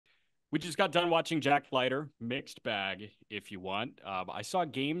We just got done watching Jack Leiter, mixed bag, if you want. I saw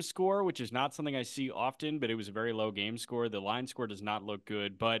game score, which is not something I see often, but it was a very low game score. The line score does not look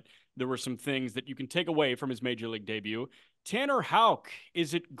good, but there were some things that you can take away from his major league debut. Tanner Houck,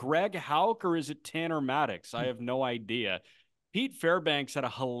 is it Greg Houck or is it Tanner Maddox? I have no idea. Pete Fairbanks had a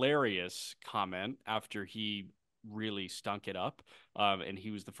hilarious comment after he really stunk it up, and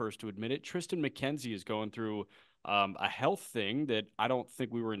he was the first to admit it. Triston McKenzie is going through a health thing that I don't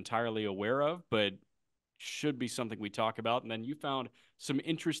think we were entirely aware of, but should be something we talk about. And then you found some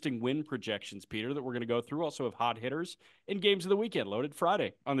interesting win projections, Peter, that we're going to go through. Also have hot hitters in games of the weekend, loaded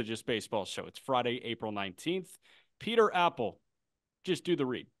Friday on the Just Baseball Show. It's Friday, April 19th. Peter Apple, just do the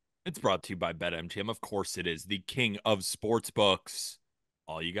read. It's brought to you by BetMGM. Of course it is, the king of sportsbooks.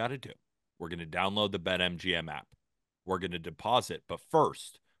 All you got to do, we're going to download the BetMGM app. We're going to deposit, but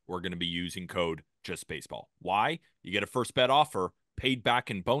first, we're going to be using code JustBaseball. Why? You get a first bet offer paid back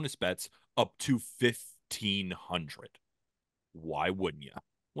in bonus bets up to $1,500. Why wouldn't you?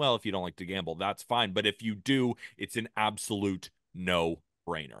 Well, if you don't like to gamble, that's fine. But if you do, it's an absolute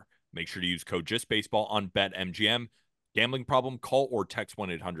no-brainer. Make sure to use code JustBaseball on BetMGM. Gambling problem? Call or text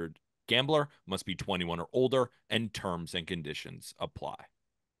 1-800-GAMBLER. Must be 21 or older, and terms and conditions apply.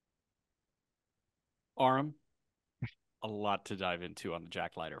 Aram, a lot to dive into on the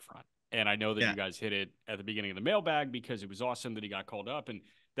Jack Leiter front. And I know that you guys hit it at the beginning of the mailbag because it was awesome that he got called up. And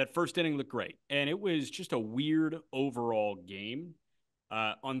that first inning looked great. And it was just a weird overall game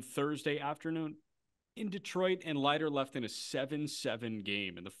on Thursday afternoon in Detroit. And Leiter left in a 7-7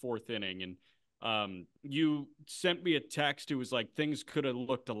 game in the fourth inning. And you sent me a text. It was like things could have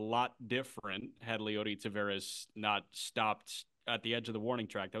looked a lot different had Leiter Taveras not stopped at the edge of the warning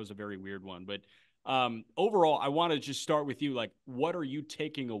track. That was a very weird one. But overall, I want to just start with you. Like, what are you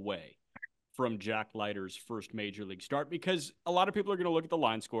taking away from Jack Leiter's first major league start? Because a lot of people are going to look at the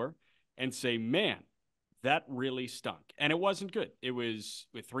line score and say, man, that really stunk. And it wasn't good. It was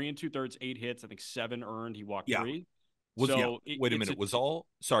with 3 2/3, 8 hits, I think 7 earned. He walked 3. Wait a minute.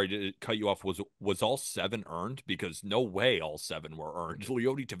 Sorry to cut you off. Was all 7 earned? Because no way all 7 were earned.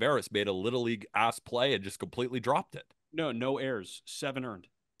 Leiter Taveras made a little league ass play and just completely dropped it. No errors. 7 earned.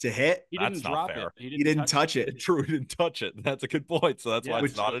 To hit? He didn't drop it. He didn't touch it. True, he didn't touch it. That's a good point. So that's why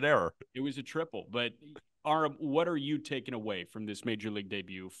it's not an error. It was a triple. But Aram, what are you taking away from this major league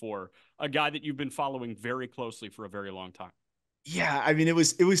debut for a guy that you've been following very closely for a very long time? Yeah, I mean, it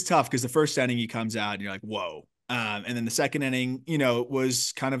was tough because the first inning he comes out and you're like, whoa. And then the second inning,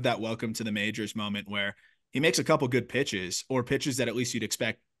 was kind of that welcome to the majors moment where he makes a couple good pitches, or pitches that at least you'd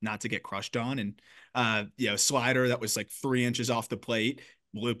expect not to get crushed on. And, slider that was like 3 inches off the plate,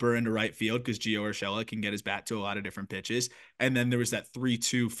 looper into right field because Gio Urshela can get his bat to a lot of different pitches. And then there was that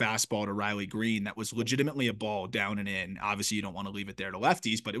 3-2 fastball to Riley Green that was legitimately a ball down and in. Obviously, you don't want to leave it there to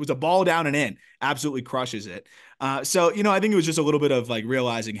lefties, but it was a ball down and in. Absolutely crushes it. So I think it was just a little bit of like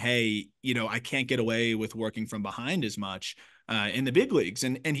realizing, hey, I can't get away with working from behind as much in the big leagues.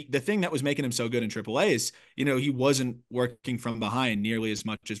 And the thing that was making him so good in AAA is, he wasn't working from behind nearly as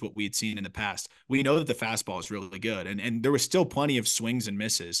much as what we'd seen in the past. We know that the fastball is really good. And there was still plenty of swings and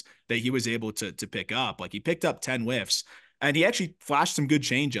misses that he was able to pick up. Like he picked up 10 whiffs and he actually flashed some good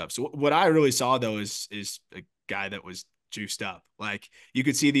changeups. What I really saw though is a guy that was juiced up. Like you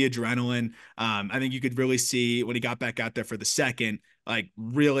could see the adrenaline. I think you could really see when he got back out there for the second, like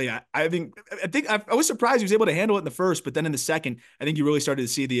really, I think I was surprised he was able to handle it in the first, but then in the second, I think you really started to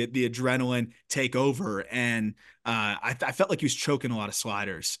see the adrenaline take over. And I felt like he was choking a lot of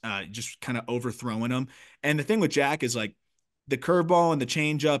sliders, just kind of overthrowing them. And the thing with Jack is like the curveball and the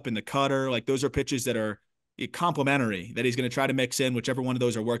changeup and the cutter, like those are pitches that are complementary that he's going to try to mix in. Whichever one of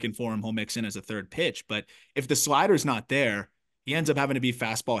those are working for him, he'll mix in as a third pitch. But if the slider's not there, he ends up having to be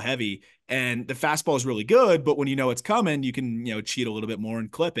fastball heavy, and the fastball is really good. But when it's coming, you can, cheat a little bit more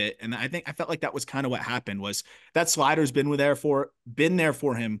and clip it. And I felt like that was kind of what happened. Was that slider's been there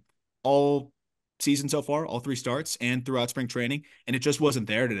for him all season so far, all 3 starts and throughout spring training. And it just wasn't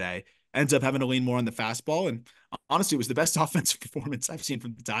there today. Ends up having to lean more on the fastball. And honestly, it was the best offensive performance I've seen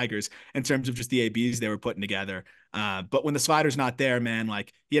from the Tigers in terms of just the ABs they were putting together. But when the slider's not there, man,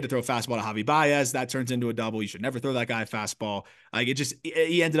 like he had to throw a fastball to Javi Baez. That turns into a double. You should never throw that guy a fastball. Like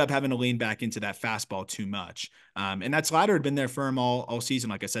he ended up having to lean back into that fastball too much. And that slider had been there for him all season.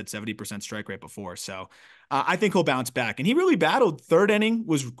 Like I said, 70% strike rate before. So I think he'll bounce back. And he really battled. Third inning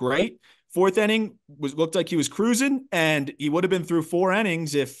was great. Fourth inning looked like he was cruising, and he would have been through 4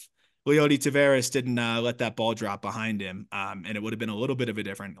 innings if Leiter Taveras didn't let that ball drop behind him. And it would have been a little bit of a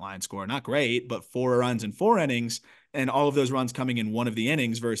different line score. Not great, but 4 runs in 4 innings, and all of those runs coming in one of the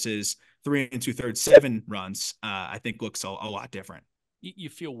innings versus 3 2/3, 7 runs, I think looks a lot different. you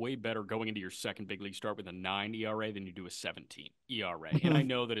feel way better going into your second big league start with a 9 ERA than you do a 17 ERA. And I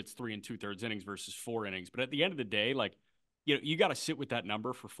know that it's 3 2/3 innings versus 4 innings, but at the end of the day, like, you got to sit with that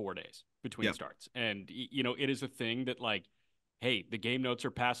number for 4 days between starts. And, it is a thing that, like, hey, the game notes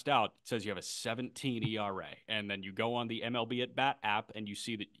are passed out. It says you have a 17 ERA. And then you go on the MLB at Bat app and you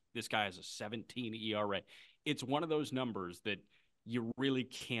see that this guy has a 17 ERA. It's one of those numbers that you really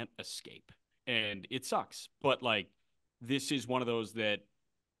can't escape. And it sucks. But, like, this is one of those that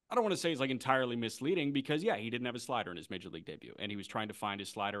I don't want to say is like entirely misleading because, he didn't have a slider in his major league debut and he was trying to find his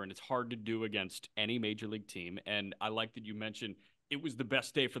slider, and it's hard to do against any major league team. And I like that you mentioned it was the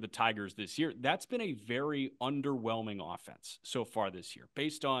best day for the Tigers this year. That's been a very underwhelming offense so far this year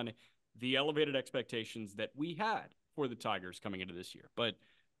based on the elevated expectations that we had for the Tigers coming into this year. But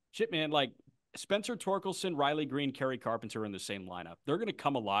shit, man, like Spencer Torkelson, Riley Green, Kerry Carpenter in the same lineup. They're going to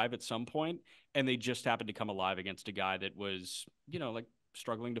come alive at some point, and they just happened to come alive against a guy that was, like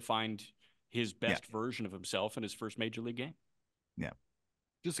struggling to find his best version of himself in his first major league game. Yeah.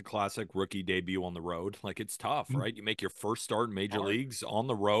 Just a classic rookie debut on the road. Like, it's tough, right? You make your first start in major leagues on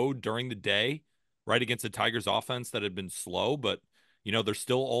the road during the day, right, against the Tigers offense that had been slow, but, they're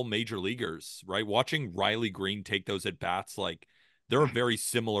still all major leaguers, right? Watching Riley Green take those at bats, like, they're a very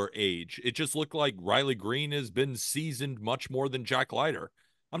similar age. It just looked like Riley Green has been seasoned much more than Jack Leiter.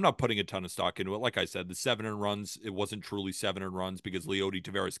 I'm not putting a ton of stock into it. Like I said, the 7 earned runs, it wasn't truly 7 earned runs because Leody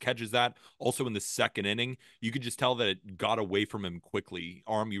Taveras catches that. Also in the second inning, you could just tell that it got away from him quickly.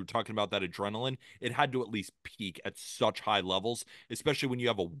 You were talking about that adrenaline. It had to at least peak at such high levels, especially when you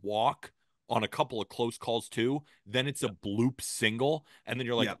have a walk on a couple of close calls too. Then it's a bloop single, and then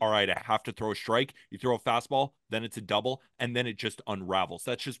you're like, all right, I have to throw a strike. You throw a fastball, then it's a double, and then it just unravels.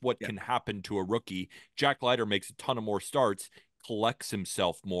 That's just what can happen to a rookie. Jack Leiter makes a ton of more starts, collects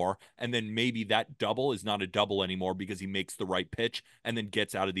himself more, and then maybe that double is not a double anymore because he makes the right pitch and then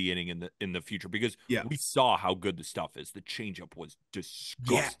gets out of the inning in the future, because we saw how good the stuff is. The changeup was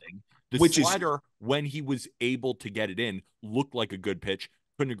disgusting. The slider, when he was able to get it in, looked like a good pitch.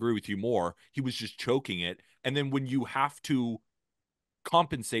 Couldn't agree with you more. He was just choking it. And then when you have to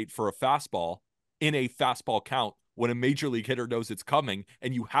compensate for a fastball in a fastball count, when a major league hitter knows it's coming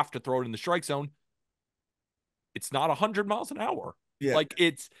and you have to throw it in the strike zone, it's not 100 miles an hour. Like,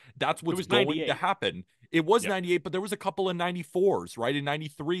 that's what's going to happen. It was 98, but there was a couple of 94s, right? In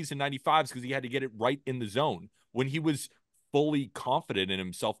 93s and 95s, because he had to get it right in the zone. When he was fully confident in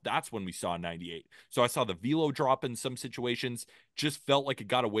himself, that's when we saw 98. So I saw the velo drop in some situations, just felt like it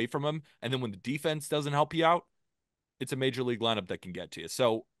got away from him. And then when the defense doesn't help you out, it's a major league lineup that can get to you.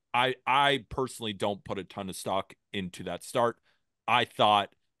 So I personally don't put a ton of stock into that start. I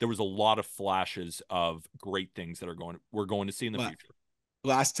thought there was a lot of flashes of great things that we're going to see in the future.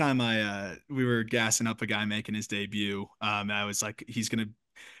 Last time we were gassing up a guy making his debut, I was like, he's going to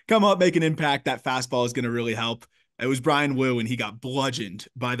come up, make an impact. That fastball is going to really help. It was Brian Wu, and he got bludgeoned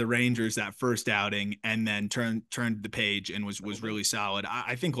by the Rangers that first outing, and then turned the page and was really solid.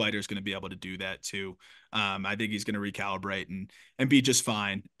 I think Leiter's going to be able to do that too. I think he's going to recalibrate and be just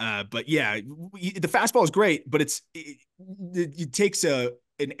fine. But yeah, the fastball is great, but it takes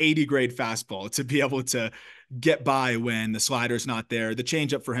an 80 grade fastball to be able to get by when the slider's not there. The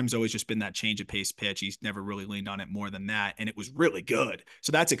changeup for him's always just been that change of pace pitch. He's never really leaned on it more than that, and it was really good.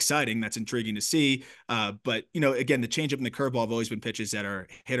 So that's exciting. That's intriguing to see. But again, the changeup and the curveball have always been pitches that are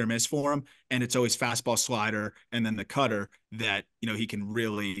hit or miss for him, and it's always fastball, slider, and then the cutter that he can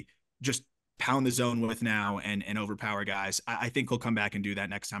really just pound the zone with now and overpower guys. I think he'll come back and do that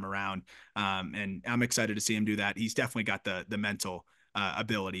next time around. And I'm excited to see him do that. He's definitely got the mental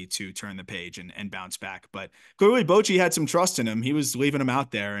ability to turn the page and bounce back. But clearly Bochy had some trust in him. He was leaving him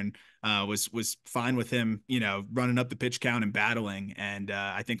out there and was fine with him, running up the pitch count and battling. And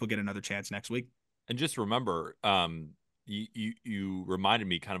I think he'll get another chance next week. And just remember, you reminded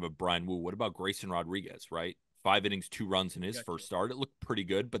me kind of Brian Wu. What about Grayson Rodriguez, right? 5 innings, 2 runs in his first start. It looked pretty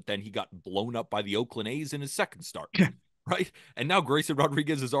good, but then he got blown up by the Oakland A's in his second start, right? And now Grayson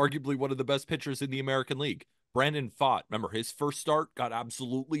Rodriguez is arguably one of the best pitchers in the American League. Brandon Pfaadt, remember his first start got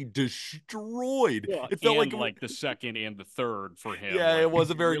absolutely destroyed. Yeah, it felt like the second and the third for him. Yeah, it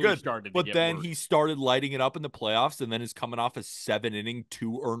wasn't very really good. But then he started lighting it up in the playoffs, and then is coming off a 7-inning,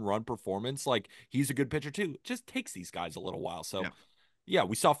 2 earned run performance. Like, he's a good pitcher too. It just takes these guys a little while. So yeah,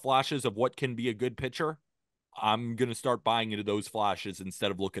 we saw flashes of what can be a good pitcher. I'm going to start buying into those flashes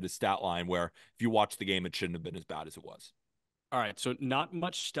instead of look at a stat line where if you watch the game, it shouldn't have been as bad as it was. All right, so not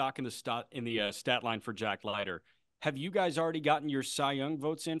much stock in the stat line for Jack Leiter. Have you guys already gotten your Cy Young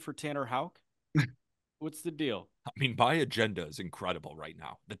votes in for Tanner Houck? What's the deal? I mean, my agenda is incredible right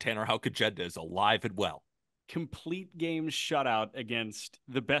now. The Tanner Houck agenda is alive and well. complete game shutout against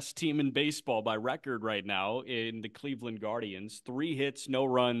the best team in baseball by record right now in the Cleveland Guardians. 3 hits, no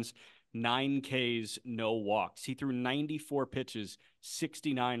runs, 9 Ks, no walks. He threw 94 pitches,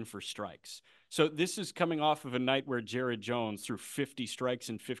 69 for strikes. So this is coming off of a night where Jared Jones threw 50 strikes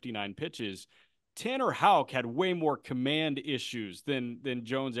and 59 pitches. Tanner Houck had way more command issues than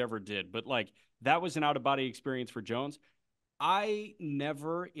Jones ever did. But like, that was an out-of-body experience for Jones. I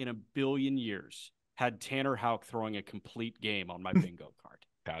never in a billion years had Tanner Houck throwing a complete game on my bingo card.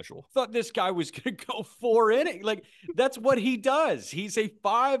 Casual. Thought this guy was going to go 4 innings. Like, that's what he does. He's a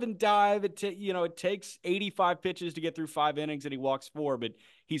 5 and dive. It takes 85 pitches to get through 5 innings, and he walks 4, but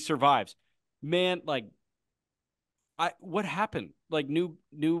he survives. Man, like, what happened? Like, new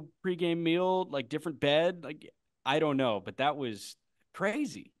pregame meal, like different bed. Like, I don't know, but that was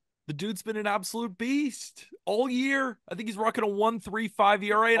crazy. The dude's been an absolute beast all year. I think he's rocking a 1.35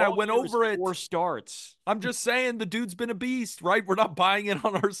 ERA, and I went over it. 4 starts. I'm just saying the dude's been a beast, right? We're not buying in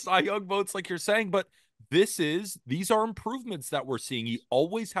on our Cy Young votes like you're saying, but these are improvements that we're seeing. He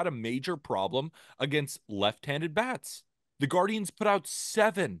always had a major problem against left-handed bats. The Guardians put out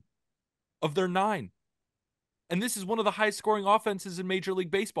 7 of their 9. And this is one of the highest scoring offenses in Major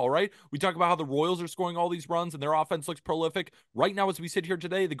League Baseball, right? We talk about how the Royals are scoring all these runs and their offense looks prolific. Right now, as we sit here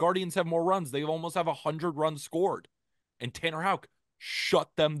today, the Guardians have more runs. They almost have 100 runs scored. And Tanner Houck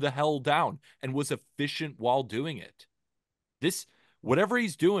shut them the hell down and was efficient while doing it. Whatever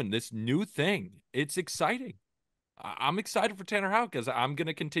he's doing, this new thing, it's exciting. I'm excited for Tanner Houck, as I'm going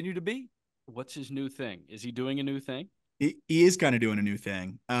to continue to be. What's his new thing? Is he doing a new thing? He is kind of doing a new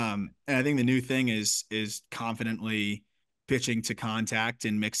thing. And I think the new thing is confidently pitching to contact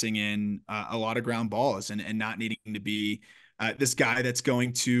and mixing in a lot of ground balls and not needing to be this guy that's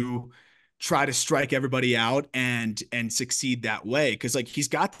going to try to strike everybody out and succeed that way. Cause like he's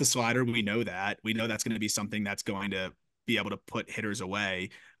got the slider. We know that's going to be something that's going to be able to put hitters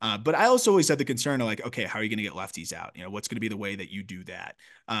away. But I also always had the concern of like, okay, how are you going to get lefties out? You know, what's going to be the way that you do that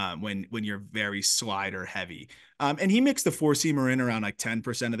when you're very slider heavy? And he mixed the 4-seamer in around like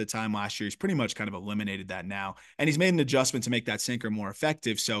 10% of the time last year. He's pretty much kind of eliminated that now. And he's made an adjustment to make that sinker more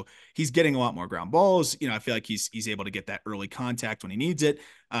effective. So he's getting a lot more ground balls. You know, I feel like he's able to get that early contact when he needs it.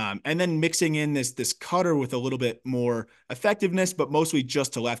 And then mixing in this cutter with a little bit more effectiveness, but mostly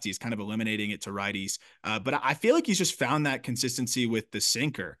just to lefties, kind of eliminating it to righties. But I feel like he's just found that consistency with the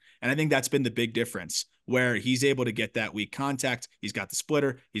sinker. And I think that's been the big difference, where he's able to get that weak contact. He's got the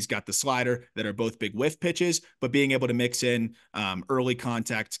splitter, he's got the slider that are both big whiff pitches, but being able to mix in early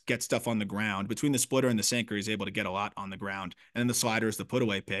contact, get stuff on the ground. Between the splitter and the sinker, he's able to get a lot on the ground. And then the slider is the put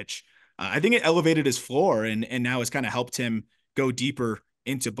away pitch. I think it elevated his floor and now has kind of helped him go deeper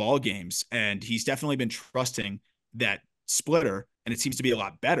into ball games. And he's definitely been trusting that splitter, and it seems to be a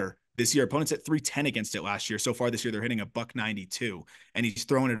lot better this year. Opponents at 310 against it last year. So far this year, they're hitting a $192, and he's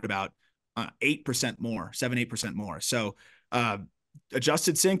throwing it about 8% more, 7-8% more. So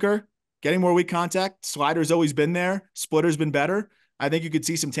adjusted sinker, getting more weak contact. Slider's always been there. Splitter's been better. I think you could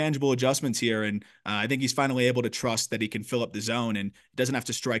see some tangible adjustments here. And I think he's finally able to trust that he can fill up the zone and doesn't have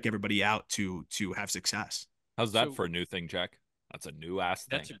to strike everybody out to have success. How's that for a new thing, Jack? That's a new ass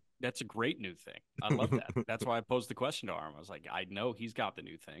thing. That's a great new thing. I love that. That's why I posed the question to Arm. I was like, I know he's got the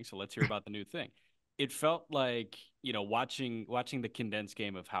new thing, so let's hear about the new thing. It felt like, you know, watching the condensed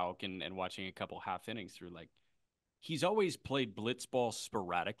game of Houck and watching a couple half innings through, like, he's always played blitz ball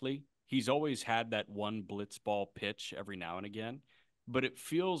sporadically. He's always had that one blitz ball pitch every now and again, but it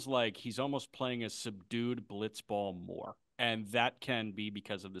feels like he's almost playing a subdued blitz ball more. And that can be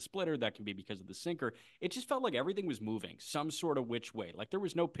because of the splitter. That can be because of the sinker. It just felt like everything was moving some sort of which way. Like there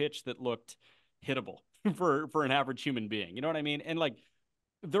was no pitch that looked hittable for an average human being. You know what I mean? And like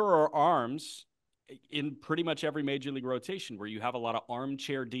there are arms in pretty much every major league rotation where you have a lot of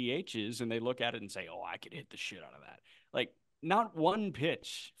armchair DHs and they look at it and say, oh, I could hit the shit out of that. Like not one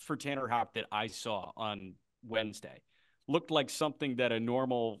pitch for Tanner Houck that I saw on Wednesday looked like something that a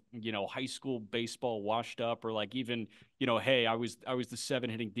normal, you know, high school baseball washed up, or like even, you know, hey, I was the 7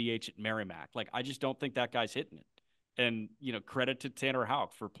 hitting DH at Merrimack. Like, I just don't think that guy's hitting it. And, you know, credit to Tanner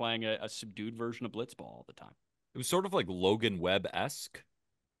Houck for playing a subdued version of blitzball all the time. It was sort of like Logan Webb-esque,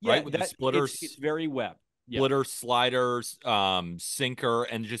 yeah, right? With the splitters. It's very Webb. Splitter, sliders, sinker,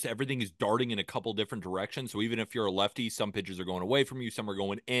 and just everything is darting in a couple different directions. So even if you're a lefty, some pitches are going away from you, some are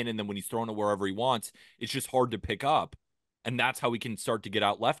going in, and then when he's throwing it wherever he wants, it's just hard to pick up. And that's how he can start to get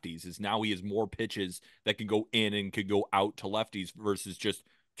out lefties, is now he has more pitches that can go in and could go out to lefties versus just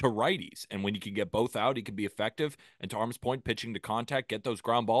to righties. And when you can get both out, he can be effective. And to Arm's point, pitching to contact, get those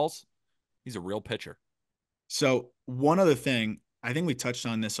ground balls, he's a real pitcher. So one other thing, I think we touched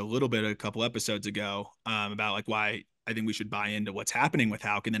on this a little bit a couple episodes ago, about like why I think we should buy into what's happening with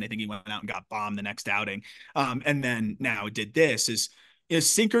Houck. And then I think he went out and got bombed the next outing. And then now did this is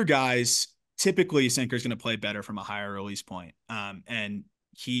sinker guys, typically sinker's going to play better from a higher release point. And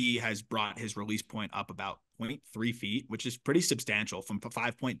he has brought his release point up about 0.3 feet, which is pretty substantial, from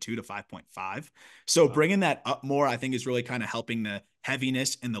 5.2 to 5.5. So bringing that up more, I think, is really kind of helping the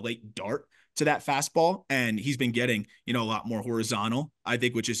heaviness and the late dart to that fastball. And he's been getting, a lot more horizontal, I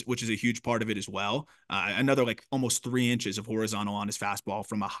think, which is a huge part of it as well. Another like almost 3 inches of horizontal on his fastball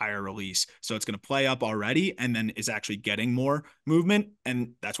from a higher release. So it's going to play up already and then is actually getting more movement.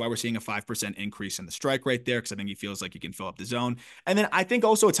 And that's why we're seeing a 5% increase in the strike rate there, because I think he feels like he can fill up the zone. And then I think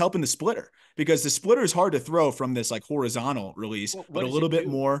also it's helping the splitter, because the splitter is hard to throw from this like horizontal release, but a little bit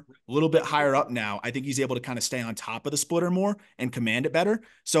more, a little bit higher up now. I think he's able to kind of stay on top of the splitter more and command it better.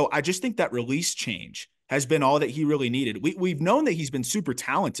 So I just think that release change has been all that he really needed. We've known that he's been super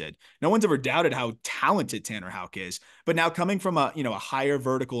talented. No one's ever doubted how talented Tanner Houck is, but now coming from a higher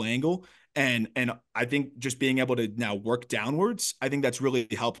vertical angle, and I think just being able to now work downwards, I think that's really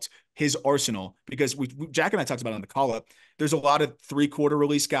helped his arsenal, because Jack and I talked about it on the call up. There's a lot of 3/4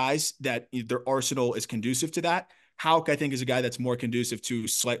 release guys that their arsenal is conducive to that. Houck, I think, is a guy that's more conducive to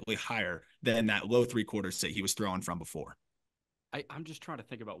slightly higher than that low 3/4 that he was throwing from before. I'm just trying to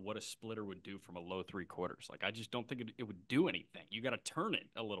think about what a splitter would do from a low 3/4. Like, I just don't think it would do anything. You got to turn it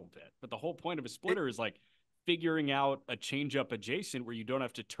a little bit. But the whole point of a splitter is like figuring out a changeup adjacent where you don't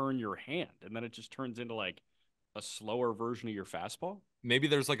have to turn your hand. And then it just turns into like a slower version of your fastball. Maybe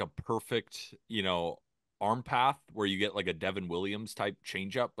there's like a perfect, arm path where you get like a Devin Williams type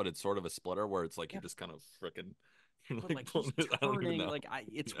changeup, but it's sort of a splitter where it's like you just kind of freaking like he's turning,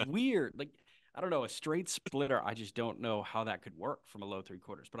 it's weird. Like, I don't know, a straight splitter, I just don't know how that could work from a low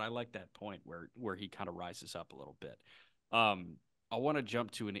 3/4. But I like that point where he kind of rises up a little bit. I want to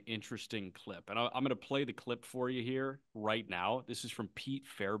jump to an interesting clip, and I'm going to play the clip for you here right now. This is from Pete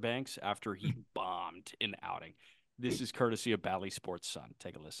Fairbanks after he bombed an outing. This is courtesy of Bally Sports Sun.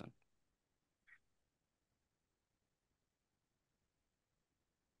 Take a listen.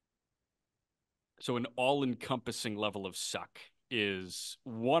 So an all-encompassing level of suck is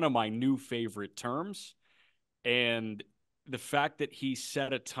one of my new favorite terms. And the fact that he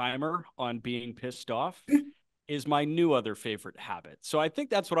set a timer on being pissed off is my new other favorite habit. So I think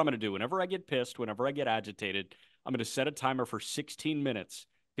that's what I'm going to do. Whenever I get pissed, whenever I get agitated, I'm going to set a timer for 16 minutes,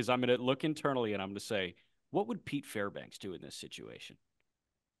 because I'm going to look internally and I'm going to say, what would Pete Fairbanks do in this situation?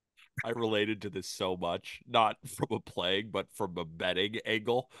 I related to this so much, not from a playing, but from a betting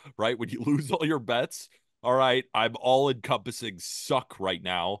angle, right? When you lose all your bets, all right, I'm all encompassing suck right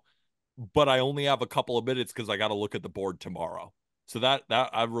now, but I only have a couple of minutes because I got to look at the board tomorrow. So that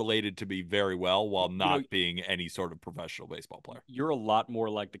I've related to me very well while not being any sort of professional baseball player. You're a lot more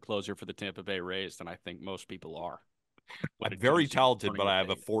like the closer for the Tampa Bay Rays than I think most people are. I'm very talented, but I have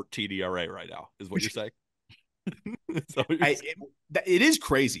a 14 ERA right now, is what you're saying? It is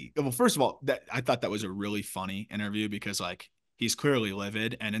crazy. Well, first of all, I thought that was a really funny interview, because like he's clearly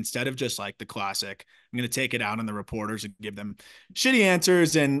livid, and instead of just like the classic, I'm going to take it out on the reporters and give them shitty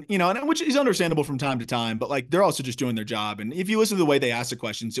answers, and which is understandable from time to time, but like they're also just doing their job. And if you listen to the way they asked the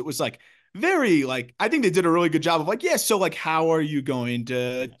questions, it was like very like, I think they did a really good job of like, so like, how are you going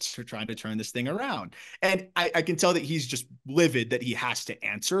to trying to turn this thing around? And I can tell that he's just livid that he has to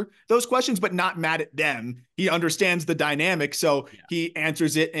answer those questions, but not mad at them. He understands the dynamic. So he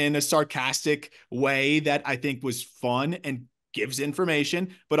answers it in a sarcastic way that I think was fun and gives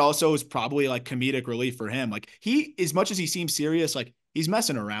information, but also is probably like comedic relief for him. Like, he, as much as he seems serious, like he's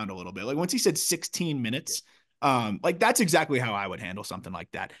messing around a little bit. Like once he said 16 minutes, like that's exactly how I would handle something like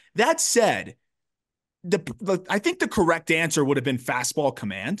that. That said, I think the correct answer would have been fastball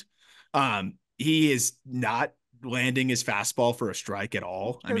command. He is not landing his fastball for a strike at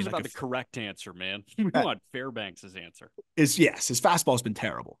all. I mean, about the correct answer, man. We want Fairbanks' answer. Yes, his fastball's been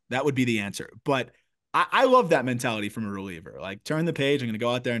terrible. That would be the answer. But I love that mentality from a reliever. Like, turn the page. I'm going to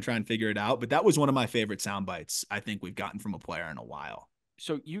go out there and try and figure it out. But that was one of my favorite sound bites I think we've gotten from a player in a while.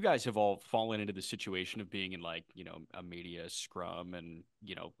 So you guys have all fallen into the situation of being in like, a media scrum and,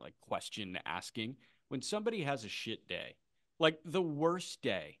 like question asking. When somebody has a shit day, like the worst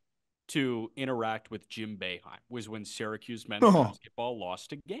day to interact with Jim Boeheim was when Syracuse men's basketball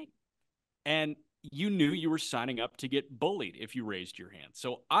lost a game. And you knew you were signing up to get bullied if you raised your hand.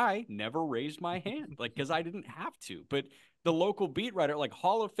 So I never raised my hand, like, because I didn't have to. But the local beat writer, like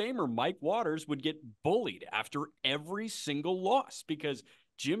Hall of Famer Mike Waters, would get bullied after every single loss because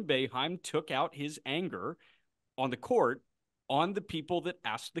Jim Boeheim took out his anger on the court on the people that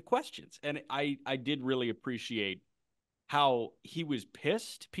asked the questions. And I did really appreciate how he was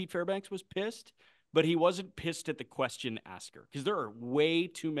pissed. Pete Fairbanks was pissed, but he wasn't pissed at the question asker, because there are way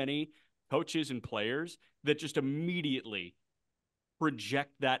too many coaches and players that just immediately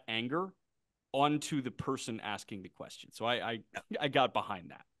project that anger onto the person asking the question. So I got behind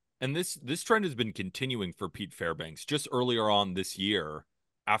that. And this trend has been continuing for Pete Fairbanks. Just earlier on this year,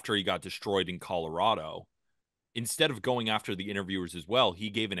 after he got destroyed in Colorado, instead of going after the interviewers as well, he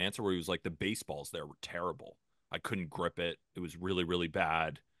gave an answer where he was like, the baseballs there were terrible. I couldn't grip it. It was really, really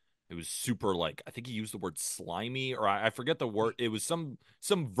bad. It was super, like, I think he used the word slimy, or I forget the word. It was some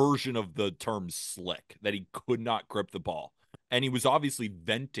version of the term slick, that he could not grip the ball. And he was obviously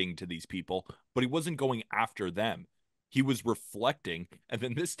venting to these people, but he wasn't going after them. He was reflecting. And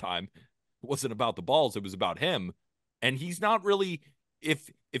then this time, it wasn't about the balls. It was about him. And he's not really, if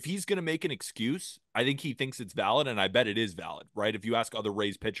he's going to make an excuse, I think he thinks it's valid, and I bet it is valid, right? If you ask other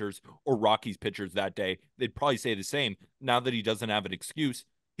Rays pitchers or Rockies pitchers that day, they'd probably say the same. Now that he doesn't have an excuse,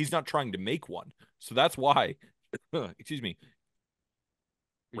 he's not trying to make one. So that's why, excuse me,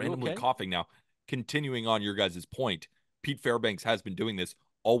 randomly coughing now. Continuing on your guys' point, Pete Fairbanks has been doing this,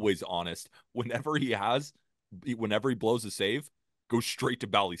 always honest. Whenever he blows a save, go straight to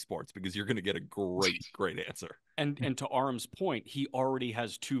Bally Sports, because you're going to get a great answer. And to Arm's point, he already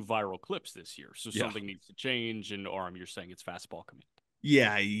has 2 viral clips this year. So something needs to change. And Arm, you're saying it's fastball command.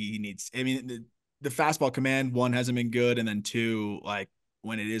 Yeah, he needs, I mean, the fastball command, 1, hasn't been good. And then 2, like,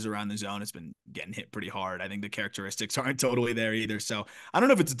 when it is around the zone, it's been getting hit pretty hard. I think the characteristics aren't totally there either. So I don't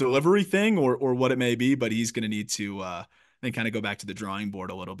know if it's a delivery thing or what it may be, but he's going to need to then kind of go back to the drawing board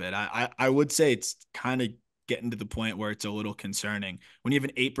a little bit. I would say it's kind of getting to the point where it's a little concerning when you have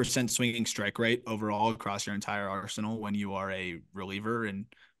an 8% swinging strike rate overall across your entire arsenal when you are a reliever and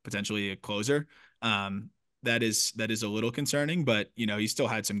potentially a closer. That is a little concerning, but he still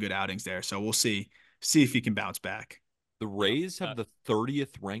had some good outings there. So we'll see if he can bounce back. The Rays have the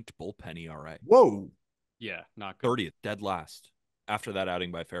 30th ranked bullpen ERA. Whoa. Yeah, not good. 30th, dead last. After that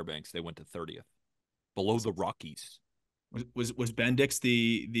outing by Fairbanks, they went to 30th, below the Rockies. Was Bendix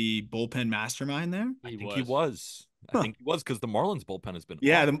the bullpen mastermind there? I think he was. I think he was, because the Marlins bullpen has been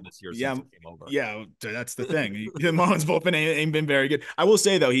this year since it came over. Yeah, that's the thing. The Marlins bullpen ain't been very good. I will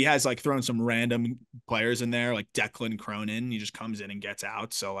say, though, he has, like, thrown some random players in there, like Declan Cronin. He just comes in and gets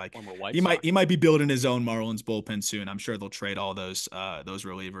out. So, like, he might be building his own Marlins bullpen soon. I'm sure they'll trade all those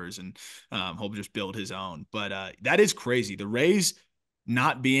relievers, and he'll just build his own. But that is crazy. The Rays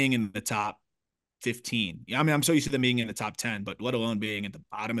not being in the top 15. I mean, I'm so used to them being in the top 10, but let alone being at the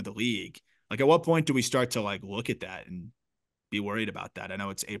bottom of the league. Like, at what point do we start to, like, look at that and be worried about that? I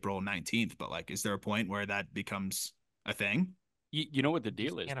know it's April 19th, but, like, is there a point where that becomes a thing? You know what the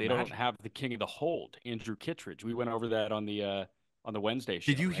deal is? They don't have the king of the hold, Andrew Kittredge. We went over that on the Wednesday show.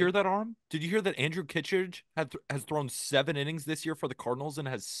 Did you hear that, Arm? Did you hear that Andrew Kittredge has thrown 7 innings this year for the Cardinals and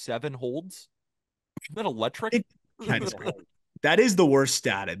has 7 holds? Isn't that electric? That is the worst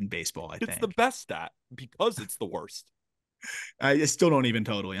stat in baseball, I think. It's the best stat because it's the worst. I still don't even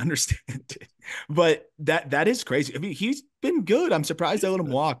totally understand it, but that is crazy. I mean, he's been good. I'm surprised they let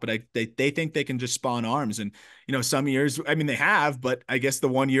him walk, but they think they can just spawn arms. And some years, I mean, they have, but I guess the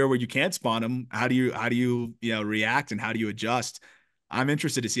one year where you can't spawn them, how do you react and how do you adjust? I'm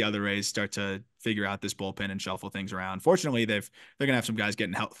interested to see how the Rays start to figure out this bullpen and shuffle things around. Fortunately, they're gonna have some guys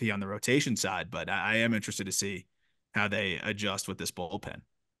getting healthy on the rotation side, but I am interested to see how they adjust with this bullpen.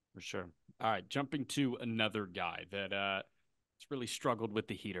 For sure. All right, jumping to another guy that has really struggled with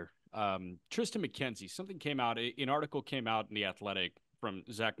the heater. Triston McKenzie. Something came out, an article came out in The Athletic from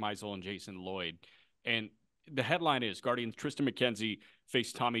Zach Meisel and Jason Lloyd, and the headline is, Guardians' Triston McKenzie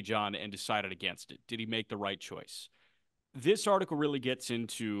faced Tommy John and decided against it. Did he make the right choice? This article really gets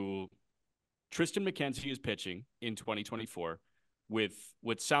into Triston McKenzie is pitching in 2024 with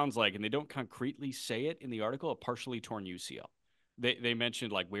what sounds like, and they don't concretely say it in the article, a partially torn UCL. They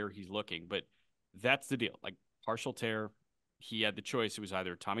mentioned, like, where he's looking, but that's the deal. Like, partial tear, he had the choice. It was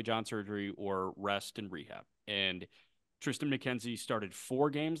either Tommy John surgery or rest and rehab. And Triston McKenzie started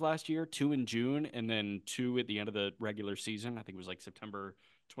 4 games last year, 2 in June, and then 2 at the end of the regular season. I think it was like September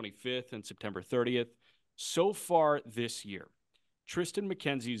 25th and September 30th. So far this year, Triston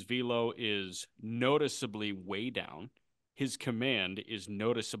McKenzie's velo is noticeably way down. His command is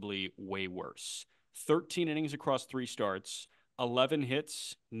noticeably way worse. 13 innings across 3 starts, 11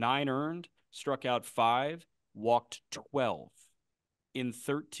 hits, 9 earned, struck out 5, walked 12 in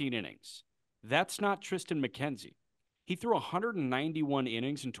 13 innings. That's not Triston McKenzie. He threw 191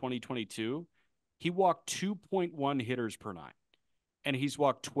 innings in 2022. He walked 2.1 hitters per 9, and he's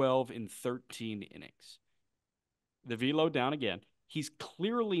walked 12 in 13 innings. The velo down again. He's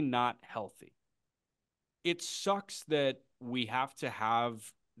clearly not healthy. it sucks that we have to have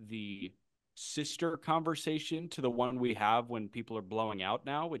the sister conversation to the one we have when people are blowing out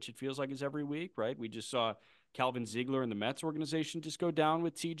now, which it feels like is every week, right? We just saw Calvin Ziegler and the Mets organization just go down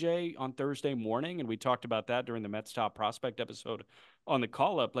with TJ on Thursday morning, and we talked about that during the Mets Top Prospect episode on the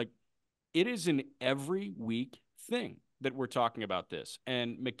call up. Like, it is an every week thing that we're talking about this.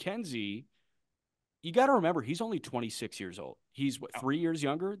 And McKenzie, you got to remember, he's only 26 years old. He's 3 years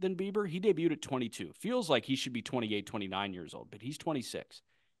younger than Bieber. He debuted at 22. Feels like he should be 28, 29 years old, but he's 26.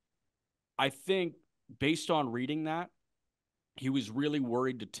 I think based on reading that, he was really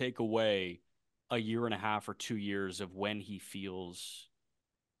worried to take away a year and a half or 2 years of when he feels,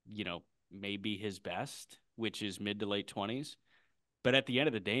 maybe his best, which is mid to late 20s. But at the end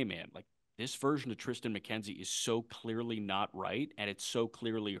of the day, man, like, this version of Triston McKenzie is so clearly not right, and it's so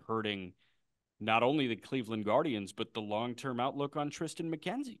clearly hurting not only the Cleveland Guardians, but the long-term outlook on Triston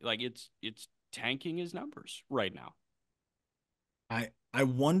McKenzie. Like, it's tanking his numbers right now. I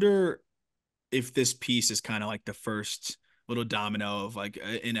wonder if this piece is kind of like the first little domino of like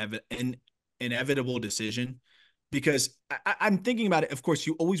an inevitable decision, because I'm thinking about it. Of course,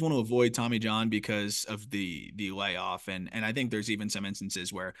 you always want to avoid Tommy John because of the layoff, and I think there's even some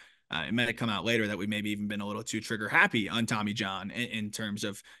instances where it might have come out later that we maybe even been a little too trigger happy on Tommy John in terms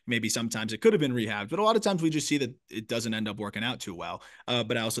of maybe sometimes it could have been rehabbed, but a lot of times we just see that it doesn't end up working out too well.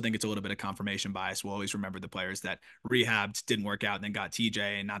 But I also think it's a little bit of confirmation bias. We'll always remember the players that rehabbed, didn't work out, and then got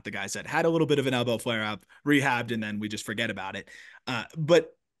TJ, and not the guys that had a little bit of an elbow flare up, rehabbed, and then we just forget about it.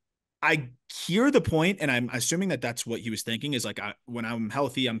 But I hear the point, and I'm assuming that that's what he was thinking is like, when I'm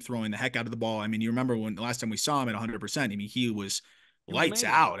healthy, I'm throwing the heck out of the ball. I mean, you remember when the last time we saw him at 100%, I mean, he was lights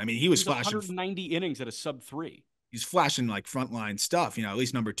out. I mean, he was flashing 190 innings at a sub-3. He's flashing like frontline stuff, at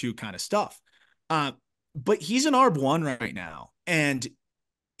least number 2 kind of stuff. But he's an ARB1 right now. And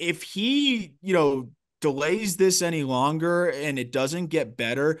if he, delays this any longer and it doesn't get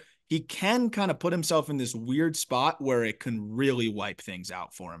better, he can kind of put himself in this weird spot where it can really wipe things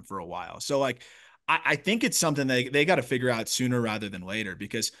out for him for a while. So like, I think it's something they got to figure out sooner rather than later,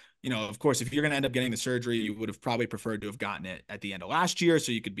 because, of course, if you're going to end up getting the surgery, you would have probably preferred to have gotten it at the end of last year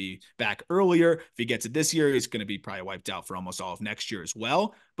so you could be back earlier. If he gets it this year, he's going to be probably wiped out for almost all of next year as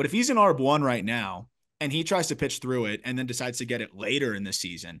well. But if he's an ARB1 right now and he tries to pitch through it and then decides to get it later in the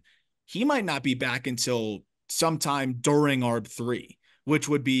season, he might not be back until sometime during ARB3, which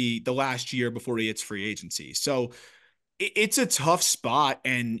would be the last year before he hits free agency. So it's a tough spot.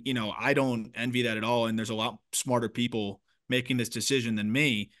 And, I don't envy that at all. And there's a lot smarter people making this decision than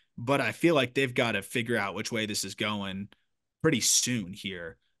me, but I feel like they've got to figure out which way this is going pretty soon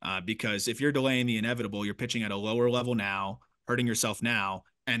here. Because if you're delaying the inevitable, you're pitching at a lower level now, hurting yourself now,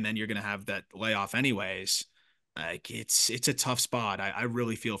 and then you're going to have that layoff anyways. Like, it's a tough spot. I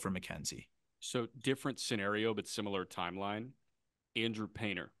really feel for McKenzie. So different scenario, but similar timeline. Andrew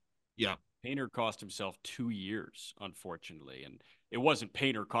Painter. Yeah. Painter cost himself 2 years, unfortunately. And it wasn't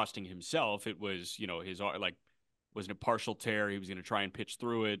Painter costing himself. It was, his, wasn't a partial tear. He was going to try and pitch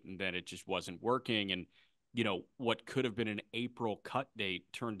through it, and then it just wasn't working. And, what could have been an April cut date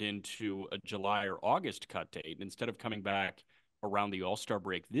turned into a July or August cut date. And instead of coming back around the All-Star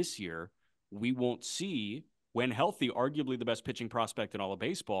break this year, we won't see, when healthy, arguably the best pitching prospect in all of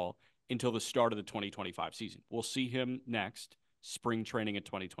baseball until the start of the 2025 season. We'll see him next spring training in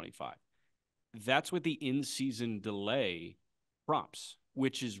 2025. That's what the in-season delay prompts,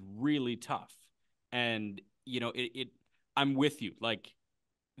 which is really tough. And, I'm with you. Like,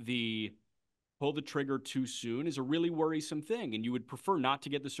 the pull the trigger too soon is a really worrisome thing. And you would prefer not to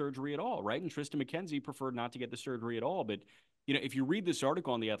get the surgery at all, right? And Triston McKenzie preferred not to get the surgery at all. But, if you read this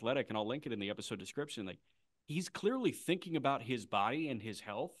article on The Athletic, and I'll link it in the episode description, like, he's clearly thinking about his body and his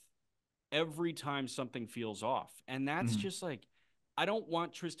health every time something feels off. And that's just like, I don't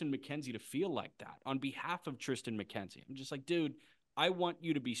want Triston McKenzie to feel like that. On behalf of Triston McKenzie, I'm just like, dude, I want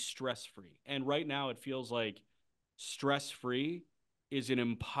you to be stress-free. And right now it feels like stress-free is an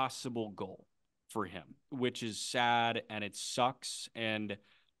impossible goal for him, which is sad, and it sucks. And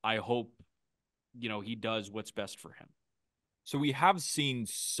I hope, he does what's best for him. So we have seen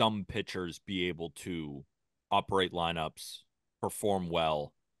some pitchers be able to operate lineups, perform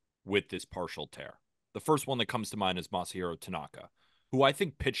well with this partial tear. The first one that comes to mind is Masahiro Tanaka, who I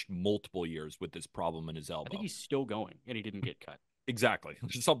think pitched multiple years with this problem in his elbow. I think he's still going, and he didn't get cut. Exactly.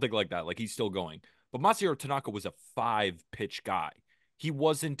 Something like that. Like, he's still going. But Masahiro Tanaka was a 5-pitch guy. He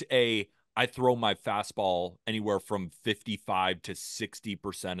wasn't I throw my fastball anywhere from 55 to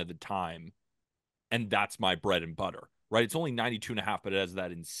 60% of the time, and that's my bread and butter, right? It's only 92.5, but it has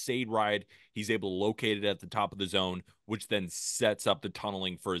that insane ride. He's able to locate it at the top of the zone, which then sets up the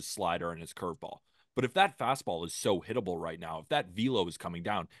tunneling for his slider and his curveball. But if that fastball is so hittable right now, if that velo is coming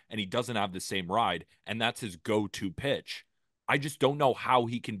down and he doesn't have the same ride and that's his go-to pitch, I just don't know how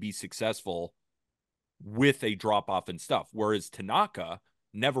he can be successful with a drop off and stuff. Whereas Tanaka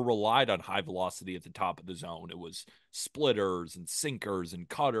never relied on high velocity at the top of the zone. It was splitters and sinkers and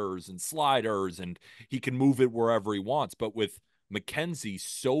cutters and sliders, and he can move it wherever he wants. But with McKenzie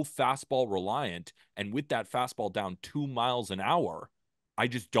so fastball reliant, and with that fastball down 2 miles an hour, I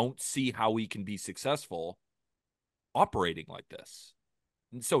just don't see how he can be successful operating like this.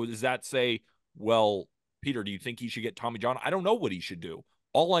 And so does that say, well, Peter, do you think he should get Tommy John? I don't know what he should do.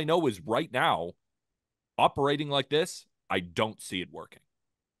 All I know is right now, operating like this, I don't see it working.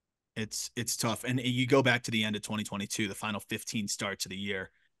 It's tough. And you go back to the end of 2022, the final 15 starts of the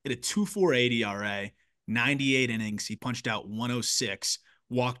year. Hit a 2.48 ERA, 98 innings. He punched out 106,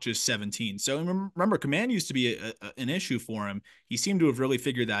 walked just 17. So remember, command used to be an issue for him. He seemed to have really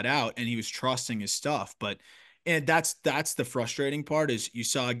figured that out, and he was trusting his stuff. And that's the frustrating part, is you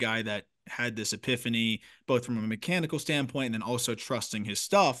saw a guy that had this epiphany, both from a mechanical standpoint and then also trusting his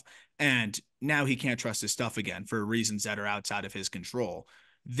stuff. And now he can't trust his stuff again for reasons that are outside of his control.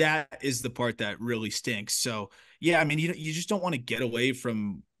 That is the part that really stinks. So yeah, I mean, you just don't want to get away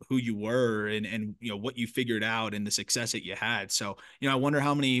from who you were and what you figured out and the success that you had. So, I wonder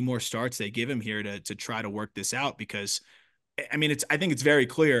how many more starts they give him here to try to work this out, because I mean, I think it's very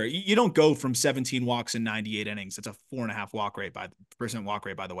clear. You don't go from 17 walks in 98 innings. That's a 4.5 walk rate percent walk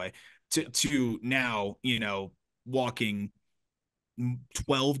rate, by the way, to now, walking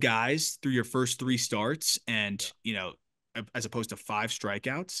 12 guys through your first 3 starts, and, as opposed to 5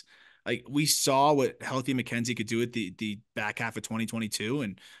 strikeouts. Like, we saw what healthy McKenzie could do at the back half of 2022.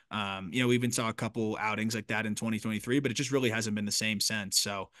 And, we even saw a couple outings like that in 2023, but it just really hasn't been the same since.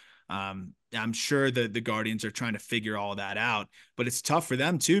 So, I'm sure the Guardians are trying to figure all that out, but it's tough for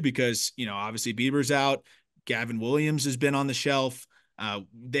them too, because, obviously Bieber's out. Gavin Williams has been on the shelf.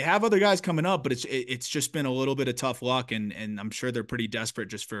 They have other guys coming up, but it's just been a little bit of tough luck, and I'm sure they're pretty desperate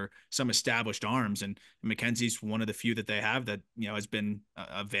just for some established arms. And McKenzie's one of the few that they have that has been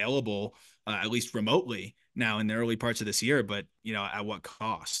available, at least remotely, now in the early parts of this year. But at what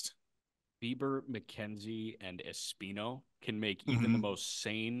cost? Bieber, McKenzie, and Espino can make even the most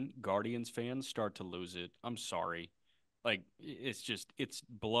sane Guardians fans start to lose it. I'm sorry. Like, it's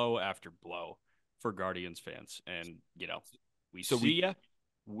blow after blow for Guardians fans. And, we see you.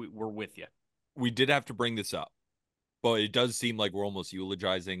 We're with you. We did have to bring this up, but it does seem like we're almost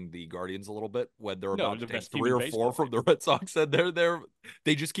eulogizing the Guardians a little bit when they're about to take 3 or 4 from the Red Sox, and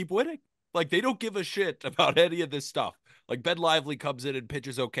they just keep winning. Like, they don't give a shit about any of this stuff. Like, Ben Lively comes in and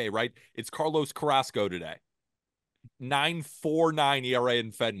pitches okay, right? It's Carlos Carrasco today. 9.49 ERA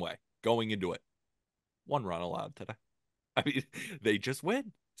in Fenway going into it. 1 run allowed today. I mean, they just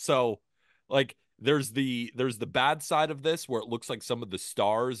win. So, like, there's the bad side of this where it looks like some of the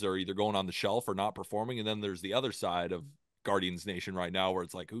stars are either going on the shelf or not performing, and then there's the other side of Guardians Nation right now where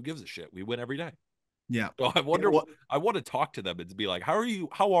it's like, who gives a shit? We win every day. Yeah. So I wonder I want to talk to them and be like, how are you?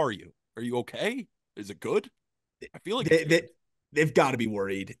 Are you okay? Is it good? I feel like they've got to be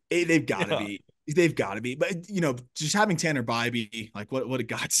worried. They've got to be. They've got to be. But, just having Tanner Bybee, like what a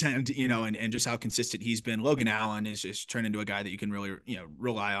godsend, and just how consistent he's been. Logan Allen is just turned into a guy that you can really,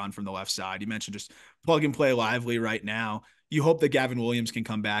 rely on from the left side. You mentioned just plug and play Lively right now. You hope that Gavin Williams can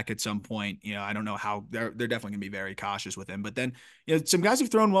come back at some point. I don't know how. They're definitely going to be very cautious with him. But then, some guys have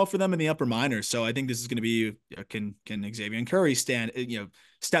thrown well for them in the upper minors. So I think this is going to be, can Xavier and Curry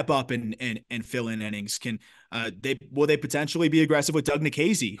step up and fill in innings? Will they potentially be aggressive with Doug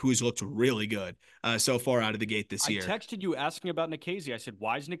Nikhazy, who's looked really good so far out of the gate this year? I texted you asking about Nikhazy. I said,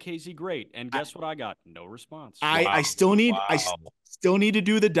 "Why is Nikhazy great?" And guess what I got? No response. I still need to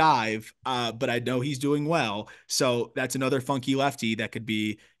do the dive, but I know he's doing well. So that's another funky lefty that could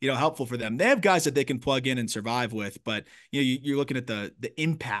be helpful for them. They have guys that they can plug in and survive with, but you're looking at the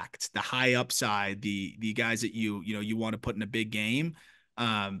impact, the high upside, the guys that you want to put in a big game.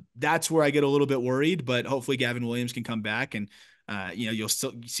 That's where I get a little bit worried, but hopefully Gavin Williams can come back, and you'll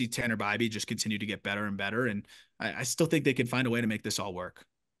still see Tanner Bybee just continue to get better and better. And I still think they can find a way to make this all work.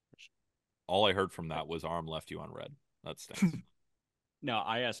 All I heard from that was arm left you on red. That stinks. No,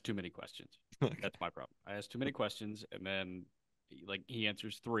 I asked too many questions. That's my problem. I asked too many questions, and then he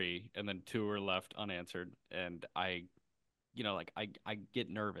answers 3, and then 2 are left unanswered. And I get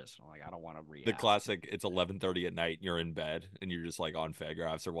nervous. I'm like, I don't want to react. The classic, it's 11:30 at night and you're in bed and you're just like on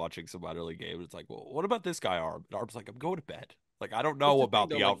Fangraphs or watching some minor league game. It's like, well, what about this guy, Arm? And Arm's like, I'm going to bed. Like, I don't know about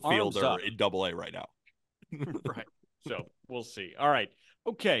the outfielder in AA right now. Right. So we'll see. All right.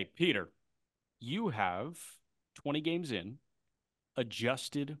 Okay, Peter, you have 20 games in,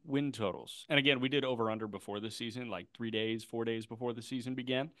 adjusted win totals. And again, we did over-under before the season, like 3 days, 4 days before the season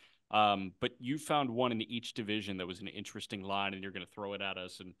began. But you found one in each division that was an interesting line, and you're going to throw it at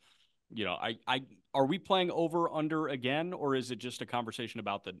us. And, you know, are we playing over-under again, or is it just a conversation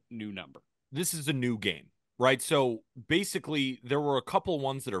about the new number? This is a new game, right? So basically, there were a couple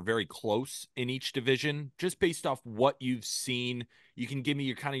ones that are very close in each division, just based off what you've seen. You can give me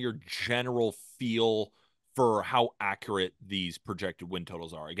your general feel for how accurate these projected win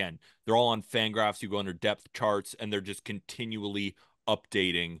totals are. Again, they're all on Fangraphs. You go under depth charts, and they're just continually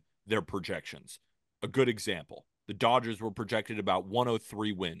updating their projections. A good example, the Dodgers were projected about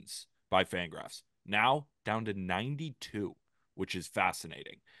 103 wins by Fangraphs. Now down to 92, which is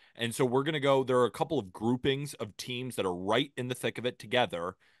fascinating. And so we're going to go, there are a couple of groupings of teams that are right in the thick of it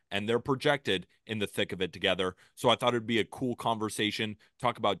together, and they're projected in the thick of it together. So I thought it'd be a cool conversation,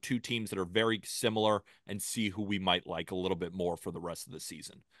 talk about two teams that are very similar and see who we might like a little bit more for the rest of the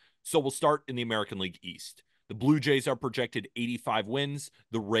season. So we'll start in the American League East. The Blue Jays are projected 85 wins.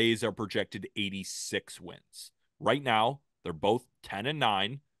 The Rays are projected 86 wins. Right now, they're both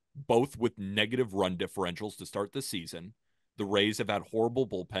 10-9, both with negative run differentials to start the season. The Rays have had horrible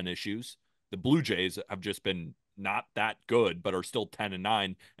bullpen issues. The Blue Jays have just been not that good, but are still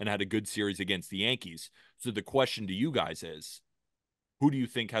 10-9 and had a good series against the Yankees. So the question to you guys is, who do you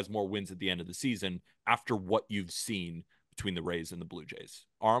think has more wins at the end of the season after what you've seen between the Rays and the Blue Jays?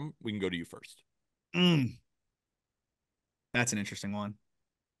 Arm, we can go to you first. That's an interesting one.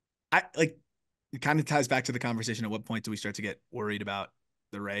 It kind of ties back to the conversation. At what point do we start to get worried about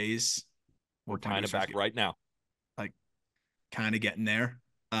the Rays? We're kind of back right now. Like, kind of getting there.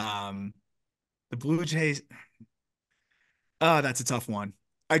 The Blue Jays. That's a tough one.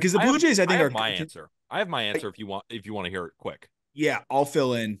 Because the Blue Jays, I think, are my answer. I have my answer if you want to hear it quick. Yeah, I'll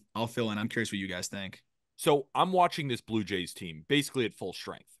fill in. I'm curious what you guys think. So I'm watching this Blue Jays team basically at full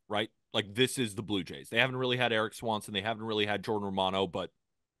strength, right? Like, this is the Blue Jays. They haven't really had Eric Swanson. They haven't really had Jordan Romano, but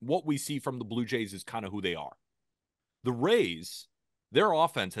what we see from the Blue Jays is kind of who they are. The Rays, their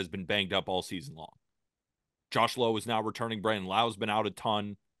offense has been banged up all season long. Josh Lowe is now returning. Brandon Lau's been out a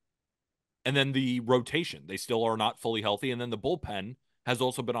ton. And then the rotation, they still are not fully healthy. And then the bullpen has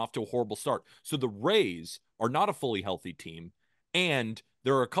also been off to a horrible start. So the Rays are not a fully healthy team. And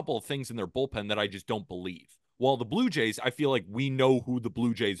there are a couple of things in their bullpen that I just don't believe. While the Blue Jays, I feel like we know who the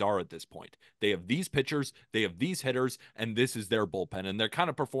Blue Jays are at this point. They have these pitchers, they have these hitters, and this is their bullpen. And they're kind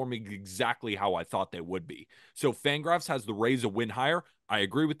of performing exactly how I thought they would be. So Fangraphs has the Rays a win higher. I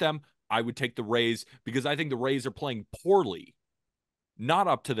agree with them. I would take the Rays because I think the Rays are playing poorly, not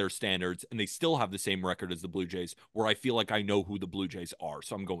up to their standards, and they still have the same record as the Blue Jays, where I feel like I know who the Blue Jays are.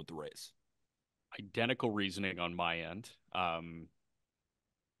 So I'm going with the Rays. Identical reasoning on my end.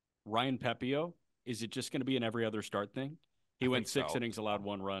 Ryan Pepio, is it just going to be an every other start thing? He went 6 innings, allowed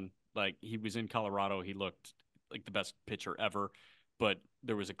 1 run. Like, he was in Colorado. He looked like the best pitcher ever, but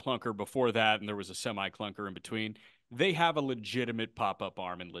there was a clunker before that, and there was a semi-clunker in between. They have a legitimate pop-up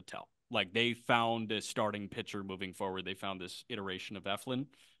arm in Leiter. Like, they found a starting pitcher moving forward. They found this iteration of Eflin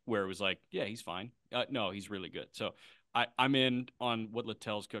where it was like, yeah, he's fine. No, he's really good. So I'm in on what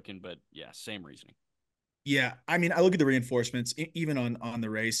Leiter's cooking, but yeah, same reasoning. Yeah, I mean, I look at the reinforcements, even on the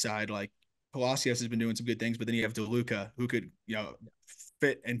Rays side. Like, Palacios has been doing some good things, but then you have DeLuca, who could,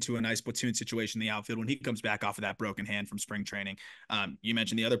 fit into a nice platoon situation in the outfield when he comes back off of that broken hand from spring training. You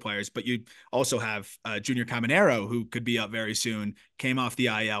mentioned the other players, but you also have Junior Caminero, who could be up very soon, came off the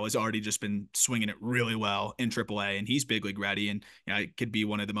IL, has already just been swinging it really well in AAA, and he's big league ready, and it could be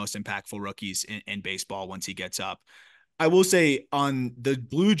one of the most impactful rookies in baseball once he gets up. I will say on the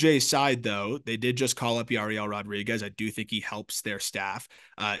Blue Jays side, though, they did just call up Yariel Rodriguez. I do think he helps their staff.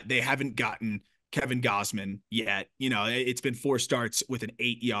 They haven't gotten Kevin Gausman yet. It's been 4 starts with an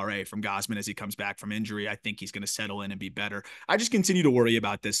 8 ERA from Gausman as he comes back from injury. I think he's going to settle in and be better. I just continue to worry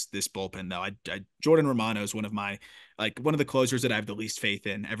about this bullpen, though. Jordan Romano is one of the closers that I have the least faith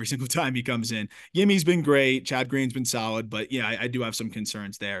in every single time he comes in. Yimmy's been great. Chad Green's been solid, but yeah, I do have some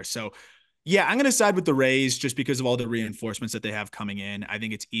concerns there. So yeah, I'm going to side with the Rays just because of all the reinforcements that they have coming in. I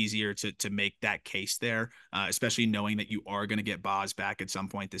think it's easier to make that case there, especially knowing that you are going to get Boz back at some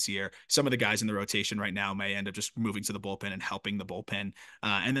point this year. Some of the guys in the rotation right now may end up just moving to the bullpen and helping the bullpen.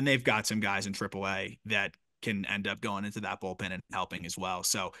 And then they've got some guys in AAA that can end up going into that bullpen and helping as well.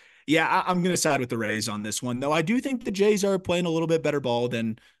 So yeah, I'm going to side with the Rays on this one, though. I do think the Jays are playing a little bit better ball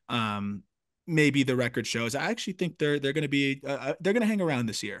than maybe the record shows. I actually think they're going to be they're going to hang around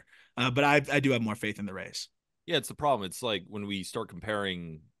this year. But I do have more faith in the Rays. Yeah, it's the problem. It's like when we start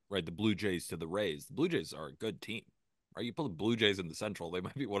comparing, right, the Blue Jays to the Rays. The Blue Jays are a good team, right? You put the Blue Jays in the Central, they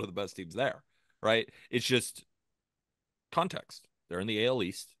might be one of the best teams there, right? It's just context. They're in the AL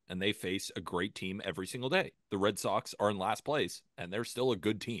East, and they face a great team every single day. The Red Sox are in last place, and they're still a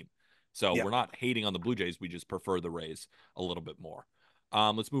good team. So we're not hating on the Blue Jays. We just prefer the Rays a little bit more.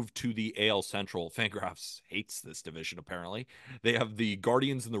 Let's move to the AL Central. Fangraphs hates this division, apparently. They have the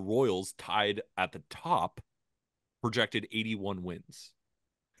Guardians and the Royals tied at the top, projected 81 wins.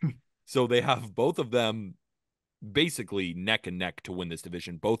 So they have both of them basically neck and neck to win this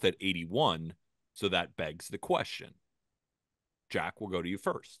division, both at 81. So that begs the question. Jack, we'll go to you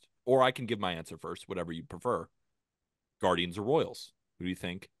first. Or I can give my answer first, whatever you prefer. Guardians or Royals? Who do you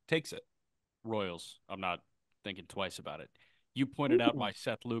think takes it? Royals. I'm not thinking twice about it. You pointed out my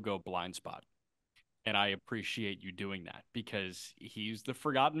Seth Lugo blind spot, and I appreciate you doing that because he's the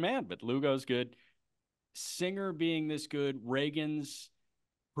forgotten man, but Lugo's good. Singer being this good, Reagan's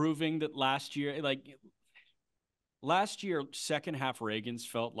proving that last year, second half Reagan's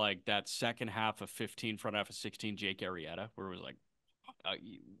felt like that second half of 15, front half of 16, Jake Arrieta, where it was like,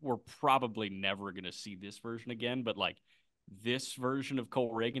 we're probably never going to see this version again, but like this version of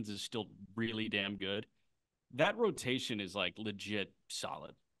Cole Reagan's is still really damn good. That rotation is like legit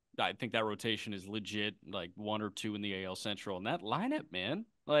solid. I think that rotation is legit, like 1 or 2 in the AL Central. And that lineup, man,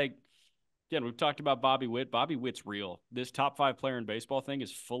 like, again, we've talked about Bobby Witt. Bobby Witt's real. This top 5 player in baseball thing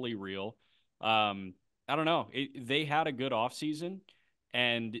is fully real. I don't know. They had a good offseason,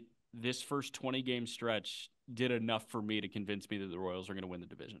 and this first 20-game stretch did enough for me to convince me that the Royals are going to win the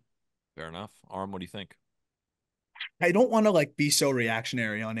division. Fair enough. Arm, what do you think? I don't want to like be so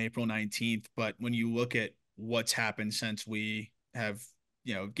reactionary on April 19th, but when you look at what's happened since we have,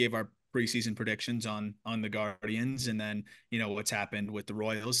 gave our preseason predictions on the Guardians, and then, what's happened with the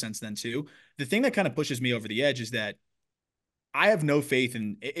Royals since then too, the thing that kind of pushes me over the edge is that I have no faith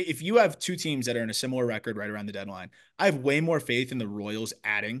in, if you have 2 teams that are in a similar record right around the deadline, I have way more faith in the Royals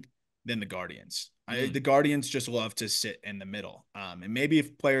adding than the Guardians. The Guardians just love to sit in the middle. And maybe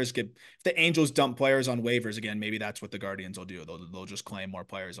if the Angels dump players on waivers again, maybe that's what the Guardians will do. They'll just claim more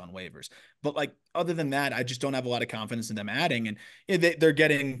players on waivers. But like, other than that, I just don't have a lot of confidence in them adding. And they're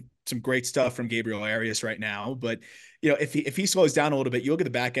getting some great stuff from Gabriel Arias right now. But, if he slows down a little bit, you look at the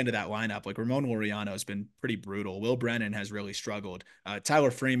back end of that lineup, like Ramon Laureano has been pretty brutal. Will Brennan has really struggled.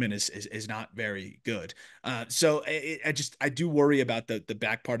 Tyler Freeman is not very good. So I do worry about the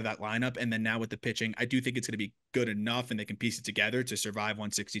back part of that lineup. And then now with the pitching, I do think it's going to be good enough and they can piece it together to survive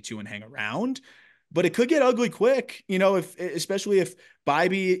 162 and hang around. But it could get ugly quick, especially if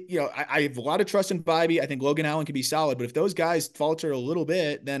Bibee, I have a lot of trust in Bibee. I think Logan Allen can be solid, but if those guys falter a little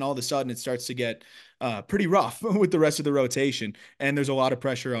bit, then all of a sudden it starts to get pretty rough with the rest of the rotation. And there's a lot of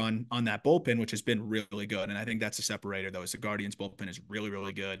pressure on that bullpen, which has been really good. And I think that's a separator, though, is the Guardians bullpen is really,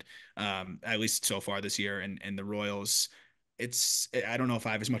 really good, at least so far this year. And the Royals, I don't know if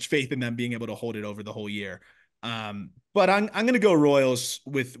I have as much faith in them being able to hold it over the whole year. But I'm going to go Royals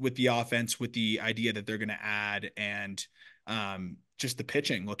with the offense, with the idea that they're going to add, and just the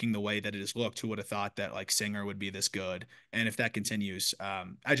pitching looking the way that it has looked. Who would have thought that like Singer would be this good? And if that continues,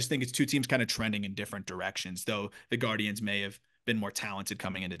 I just think it's 2 teams kind of trending in different directions, though the Guardians may have been more talented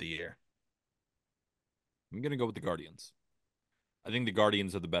coming into the year. I'm going to go with the Guardians. I think the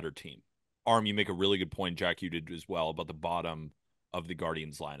Guardians are the better team. Arm, you make a really good point, Jack, you did as well, about the bottom of the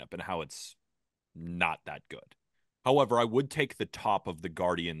Guardians lineup and how it's not that good. However, I would take the top of the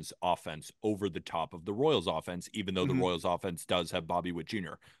Guardians offense over the top of the Royals offense, even though the Royals offense does have Bobby Witt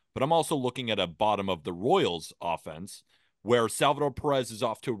Jr. But I'm also looking at a bottom of the Royals offense where Salvador Perez is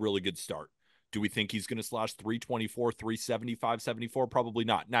off to a really good start. Do we think he's going to slash 324, 375, 74? Probably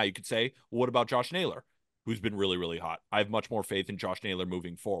not. Now you could say, well, what about Josh Naylor, who's been really, really hot? I have much more faith in Josh Naylor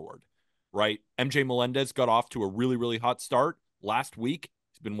moving forward, right? MJ Melendez got off to a really, really hot start last week.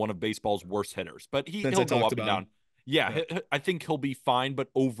 Been one of baseball's worst hitters, but he'll go up and down. Yeah, I think he'll be fine, but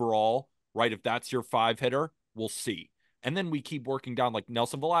overall, right, if that's your 5 hitter, we'll see. And then we keep working down, like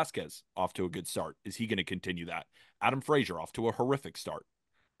Nelson Velasquez off to a good start. Is he going to continue that? Adam Frazier off to a horrific start.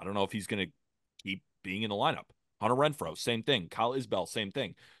 I don't know if he's going to keep being in the lineup. Hunter Renfroe, same thing. Kyle Isbell, same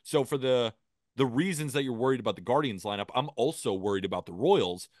thing. So for the reasons that you're worried about the Guardians lineup, I'm also worried about the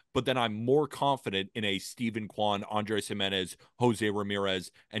Royals, but then I'm more confident in a Steven Kwan, Andres Jimenez, Jose Ramirez,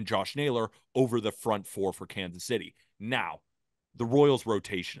 and Josh Naylor over the front 4 for Kansas City. Now, the Royals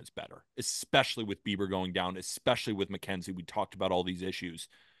rotation is better, especially with Bieber going down, especially with McKenzie. We talked about all these issues.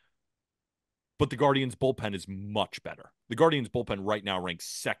 But the Guardians bullpen is much better. The Guardians bullpen right now ranks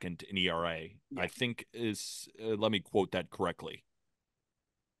 2nd in ERA. Yeah. I think is, let me quote that correctly.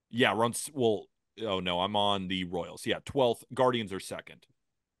 Yeah, I'm on the Royals. Yeah, 12th. Guardians are 2nd.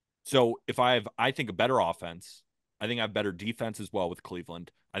 So if I think a better offense, I think I have better defense as well with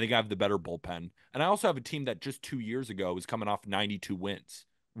Cleveland. I think I have the better bullpen. And I also have a team that just 2 years ago was coming off 92 wins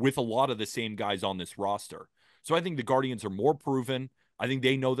with a lot of the same guys on this roster. So I think the Guardians are more proven. I think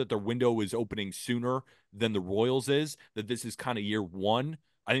they know that their window is opening sooner than the Royals is, that this is kind of year one.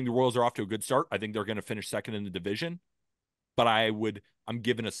 I think the Royals are off to a good start. I think they're going to finish second in the division. But I'm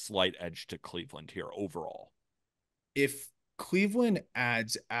giving a slight edge to Cleveland here overall. If Cleveland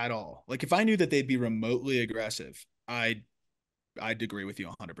adds at all, like if I knew that they'd be remotely aggressive, I'd agree with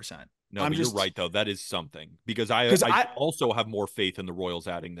you 100%. No, but you're right though. That is something because I also have more faith in the Royals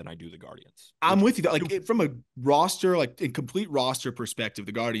adding than I do the Guardians. I'm with you. Like from a roster, like in complete roster perspective,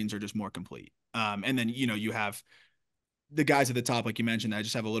 the Guardians are just more complete. And then you have the guys at the top, like you mentioned, I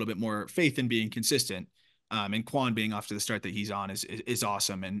just have a little bit more faith in being consistent. And Quan being off to the start that he's on is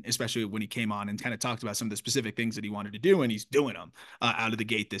awesome. And especially when he came on and kind of talked about some of the specific things that he wanted to do, and he's doing them out of the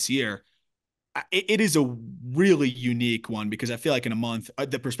gate this year. It is a really unique one because I feel like in a month,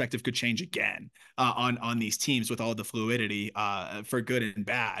 the perspective could change again on these teams with all the fluidity for good and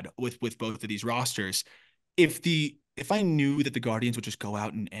bad with both of these rosters. If I knew that the Guardians would just go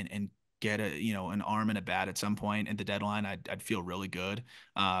out and get an arm and a bat at some point at the deadline, I'd feel really good.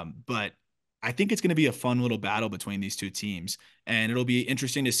 But I think it's going to be a fun little battle between these two teams. And it'll be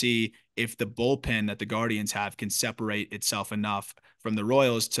interesting to see if the bullpen that the Guardians have can separate itself enough from the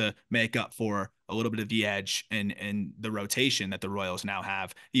Royals to make up for a little bit of the edge and the rotation that the Royals now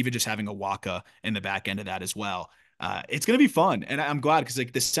have, even just having a Waka in the back end of that as well. It's going to be fun. And I'm glad because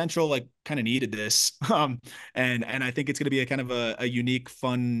like the Central kind of needed this. And I think it's going to be a kind of a unique,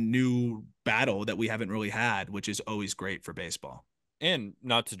 fun, new battle that we haven't really had, which is always great for baseball. And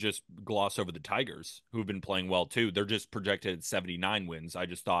not to just gloss over the Tigers, who've been playing well too. They're just projected at 79 wins. I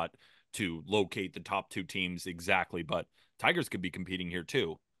just thought to locate the top two teams exactly, but Tigers could be competing here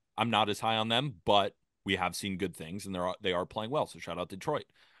too. I'm not as high on them, but we have seen good things, and they are playing well. So shout out Detroit.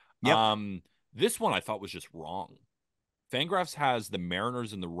 Yep. This one I thought was just wrong. Fangraphs has the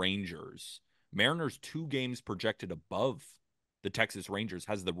Mariners and the Rangers. Mariners 2 games projected above the Texas Rangers,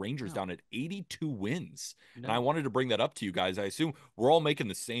 has the Rangers down at 82 wins. No. And I wanted to bring that up to you guys. I assume we're all making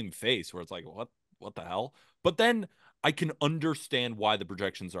the same face where it's like, what the hell? But then I can understand why the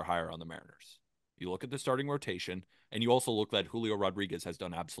projections are higher on the Mariners. You look at the starting rotation, and you also look that Julio Rodriguez has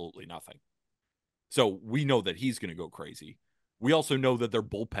done absolutely nothing. So we know that he's going to go crazy. We also know that their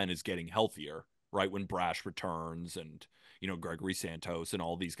bullpen is getting healthier, right? When Brash returns and, Gregory Santos and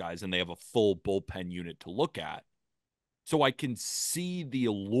all these guys, and they have a full bullpen unit to look at. So I can see the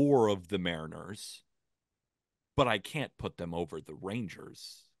allure of the Mariners, but I can't put them over the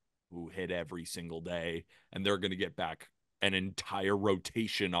Rangers, who hit every single day, and they're going to get back an entire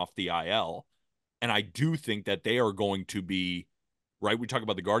rotation off the IL. And I do think that they are going to be, right? We talk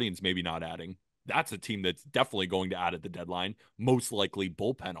about the Guardians maybe not adding. That's a team that's definitely going to add at the deadline, most likely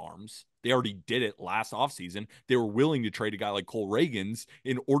bullpen arms. They already did it last offseason. They were willing to trade a guy like Cole Reagans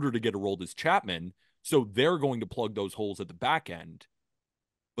in order to get Aroldis Chapman. So they're going to plug those holes at the back end.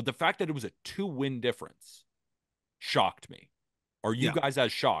 But the fact that it was a 2-win difference shocked me. Are you guys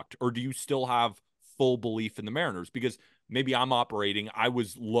as shocked, or do you still have full belief in the Mariners? Because maybe I'm operating. I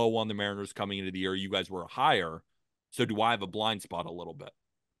was low on the Mariners coming into the year. You guys were higher. So do I have a blind spot a little bit?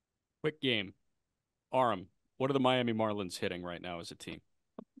 Quick game. Aram, what are the Miami Marlins hitting right now as a team?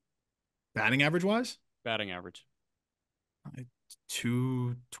 Batting average wise? Batting average.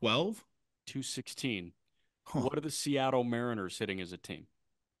 212? 216. Huh. What are the Seattle Mariners hitting as a team?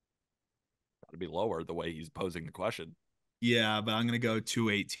 Got to be lower the way he's posing the question. Yeah, but I'm going to go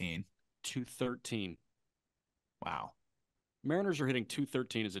 218. 213. Wow. Mariners are hitting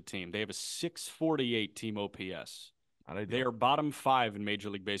 213 as a team. They have a 648 team OPS. They are bottom 5 in Major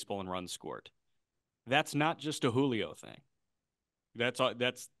League Baseball in runs scored. That's not just a Julio thing.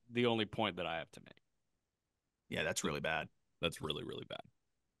 That's the only point that I have to make. Yeah, that's really bad. That's really, really bad.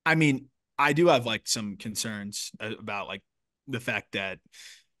 I mean, I do have some concerns about the fact that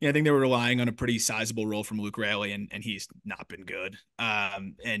I think they were relying on a pretty sizable role from Luke Raley, and he's not been good.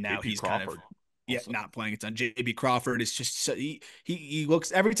 And now JP he's Crawford. kind of not playing a ton. JP Crawford is just he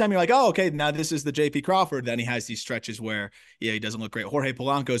looks every time you're like, oh, okay, now this is the JP Crawford. Then he has these stretches where he doesn't look great. Jorge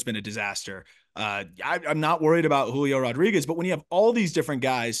Polanco's been a disaster. I'm not worried about Julio Rodriguez, but when you have all these different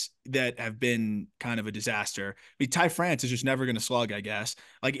guys that have been kind of a disaster, I mean, Ty France is just never going to slug, I guess.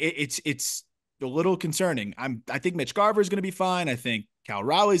 It's a little concerning. I think Mitch Garver is going to be fine. I think Cal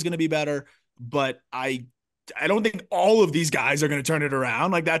Raleigh is going to be better, but I don't think all of these guys are going to turn it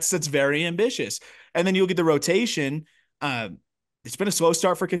around. That's very ambitious. And then you'll get the rotation. It's been a slow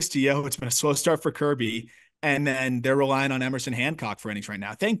start for Castillo. It's been a slow start for Kirby. And then they're relying on Emerson Hancock for innings right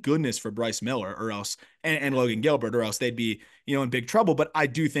now. Thank goodness for Bryce Miller, or else and Logan Gilbert, or else they'd be, in big trouble. But I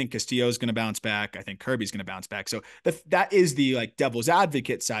do think Castillo's going to bounce back. I think Kirby's going to bounce back. So that is the like devil's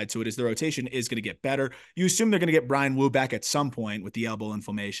advocate side to it, is the rotation is going to get better. You assume they're going to get Brian Wu back at some point with the elbow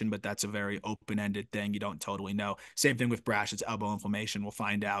inflammation, but that's a very open-ended thing. You don't totally know. Same thing with Brash's elbow inflammation. We'll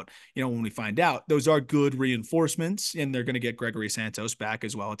find out, when we find out. Those are good reinforcements, and they're going to get Gregory Santos back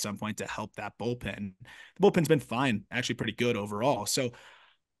as well at some point to help that bullpen. The bullpen's been fine, actually pretty good overall. So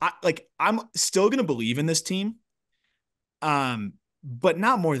I'm still going to believe in this team. But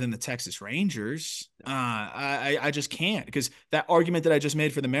not more than the Texas Rangers. I just can't, because that argument that I just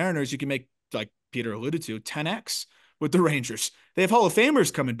made for the Mariners, you can make, like Peter alluded to, 10x with the Rangers. They have Hall of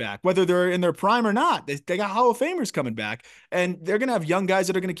Famers coming back, whether they're in their prime or not. They got Hall of Famers coming back, and they're going to have young guys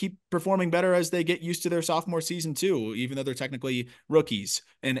that are going to keep performing better as they get used to their sophomore season too, even though they're technically rookies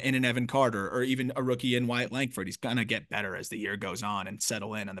in an Evan Carter, or even a rookie in Wyatt Langford. He's going to get better as the year goes on and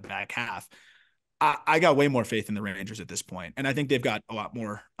settle in on the back half. I got way more faith in the Rangers at this point, and I think they've got a lot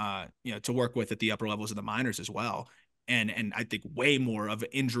more, to work with at the upper levels of the minors as well, and I think way more of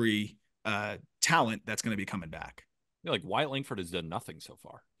injury talent that's going to be coming back. Yeah, like Wyatt Langford has done nothing so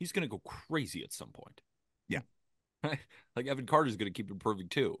far. He's going to go crazy at some point. Yeah, like Evan Carter's going to keep improving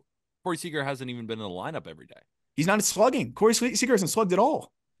too. Corey Seager hasn't even been in the lineup every day. He's not slugging. Corey Seager hasn't slugged at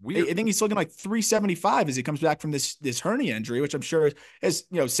all. Weird. I think he's slugging like 375 as he comes back from this hernia injury, which I'm sure has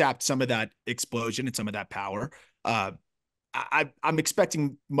sapped some of that explosion and some of that power. I'm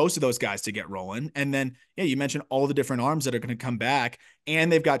expecting most of those guys to get rolling, and then you mentioned all the different arms that are going to come back,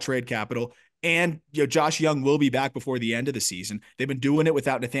 and they've got trade capital, and Josh Young will be back before the end of the season. They've been doing it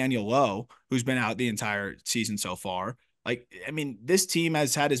without Nathaniel Lowe, who's been out the entire season so far. This team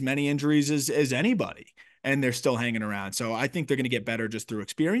has had as many injuries as anybody, and they're still hanging around. So I think they're going to get better just through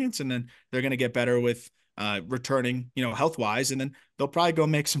experience, and then they're going to get better with returning, health-wise, and then they'll probably go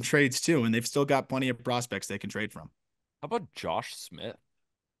make some trades too, and they've still got plenty of prospects they can trade from. How about Josh Smith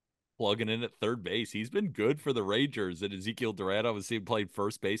plugging in at third base? He's been good for the Rangers, and Ezekiel Duran was seen playing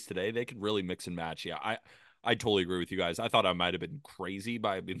first base today. They could really mix and match. Yeah, I totally agree with you guys. I thought I might have been crazy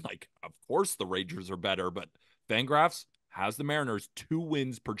by being like, of course the Rangers are better, but Fangraphs has the Mariners 2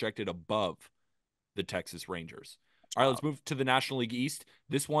 wins projected above the Texas Rangers. All right, let's move to the National League East.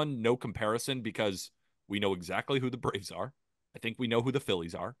 This one, no comparison, because we know exactly who the Braves are. I think we know who the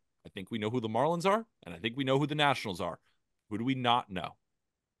Phillies are. I think we know who the Marlins are. And I think we know who the Nationals are. Who do we not know?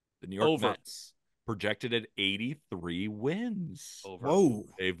 The New York Mets, projected at 83 wins. Whoa.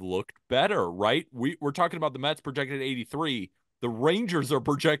 They've looked better, right? We're talking about the Mets projected at 83. The Rangers are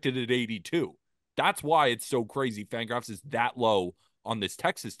projected at 82. That's why it's so crazy. Fangraphs is that low on this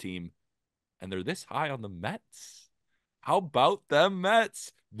Texas team, and they're this high on the Mets. How about them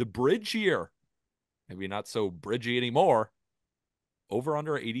Mets? The bridge year. Maybe not so bridgy anymore. Over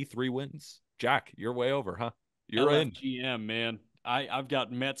under 83 wins. Jack, you're way over, huh? You're LFGM, in. Man. I've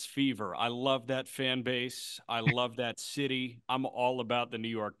got Mets fever. I love that fan base. I love that city. I'm all about the New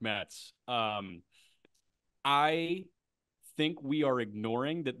York Mets. I think we are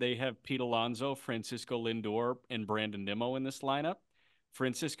ignoring that they have Pete Alonso, Francisco Lindor, and Brandon Nimmo in this lineup.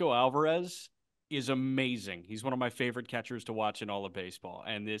 Francisco Alvarez is amazing. He's one of my favorite catchers to watch in all of baseball.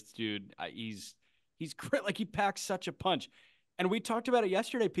 And this dude, he's great. Like, he packs such a punch. And we talked about it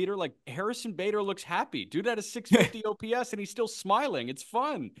yesterday, Peter. Like, Harrison Bader looks happy. Dude had a 650 OPS, and he's still smiling. It's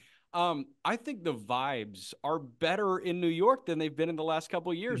fun. I think the vibes are better in New York than they've been in the last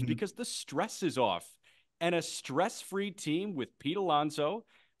couple of years because the stress is off. And a stress-free team with Pete Alonso,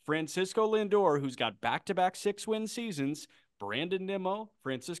 Francisco Lindor, who's got back-to-back 6-win seasons, Brandon Nimmo,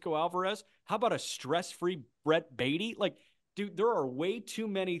 Francisco Alvarez. How about a stress-free Brett Beatty? Like, dude, there are way too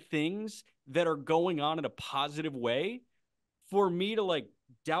many things that are going on in a positive way for me to, like,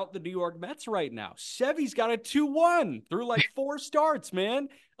 doubt the New York Mets right now. Sevy's got a 2-1 through, like, 4 starts, man.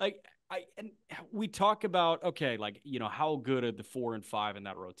 Like, and we talk about, okay, like, how good are the 4 and 5 in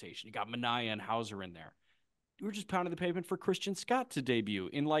that rotation? You got Minaya and Hauser in there. We're just pounding the pavement for Christian Scott to debut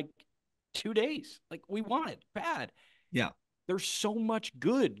in, like, 2 days. Like, we want it bad. Yeah. There's so much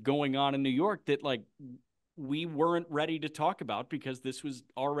good going on in New York that, like, we weren't ready to talk about because this was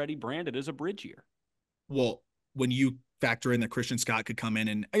already branded as a bridge year. Well, when you factor in that Christian Scott could come in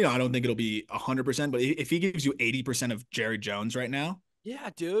and, I don't think it'll be 100%, but if he gives you 80% of Jerry Jones right now, yeah,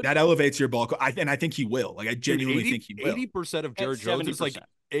 dude, that elevates your ball. And I think he will. Like, I genuinely think he will. 80% of Jared Jones is like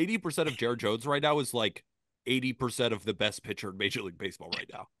 80% of Jared Jones right now is like 80% of the best pitcher in Major League Baseball right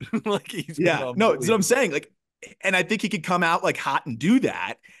now. Like, he's no, that's what I'm saying. Like, and I think he could come out like hot and do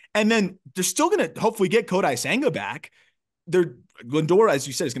that. And then they're still going to hopefully get Kodai Senga back. Lindor, as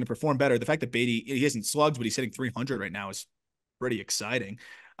you said, is going to perform better. The fact that Beatty, he hasn't slugs, but he's hitting 300 right now is pretty exciting.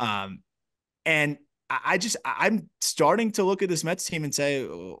 And I'm starting to look at this Mets team and say,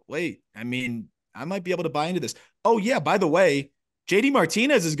 oh, wait, I mean, I might be able to buy into this. Oh yeah, by the way, JD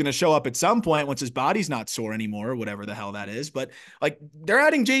Martinez is going to show up at some point once his body's not sore anymore, whatever the hell that is. But like they're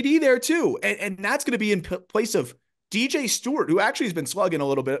adding JD there too. And that's going to be in place of DJ Stewart, who actually has been slugging a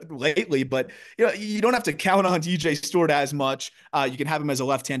little bit lately, but you don't have to count on DJ Stewart as much. You can have him as a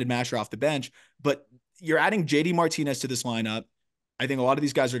left-handed masher off the bench, but you're adding JD Martinez to this lineup. I think a lot of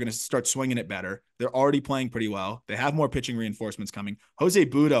these guys are going to start swinging it better. They're already playing pretty well. They have more pitching reinforcements coming. Jose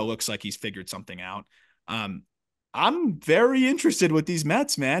Budo looks like he's figured something out. I'm very interested with these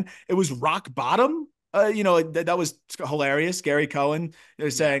Mets, man. It was rock bottom. That was hilarious. Gary Cohen,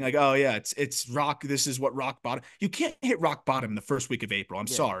 they're saying like, oh yeah, it's rock. This is what rock bottom. You can't hit rock bottom the first week of April. I'm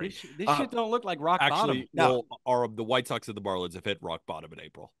sorry. This shit don't look like rock bottom. Well, are the White Sox and the Marlins have hit rock bottom in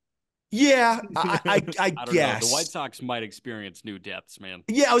April? Yeah, I guess the White Sox might experience new depths, man.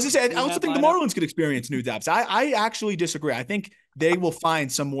 Yeah, I was just saying. I also think the Marlins could experience new depths. I actually disagree. I think they will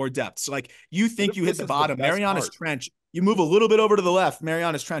find some more depths. Like you think you hit the bottom, Marianas Trench. You move a little bit over to the left.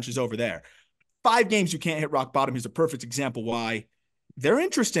 Marianas Trench is over there. 5 games you can't hit rock bottom. Here's a perfect example why they're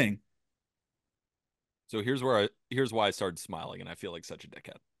interesting. So here's why I started smiling, and I feel like such a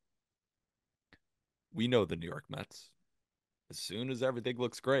dickhead. We know the New York Mets. As soon as everything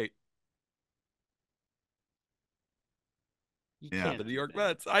looks great. The New York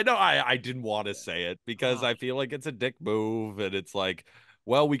Mets. I know I didn't want to say it because I feel like it's a dick move, and it's like,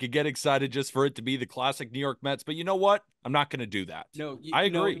 well, we could get excited just for it to be the classic New York Mets, but you know what? I'm not going to do that. No, I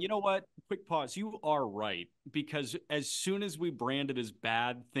agree. You know what? Quick pause. You are right, because as soon as we brand it as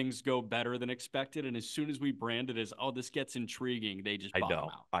bad, things go better than expected, and as soon as we brand it as, oh, this gets intriguing, they just bottom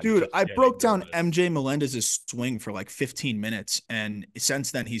out. Dude, I broke down MJ Melendez's swing for like 15 minutes, and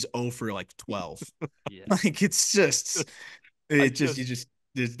since then he's 0 for like 12. Yeah. Like it's just. I mean, this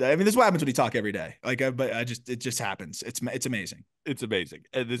is what happens when you talk every day. It just happens. It's amazing. It's amazing.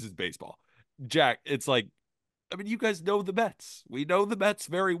 And this is baseball. Jack, it's like, I mean, you guys know the Mets. We know the Mets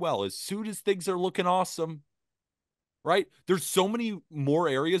very well. As soon as things are looking awesome, right? There's so many more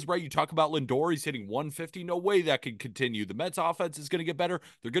areas, right? You talk about Lindor, he's hitting 150. No way that can continue. The Mets offense is going to get better.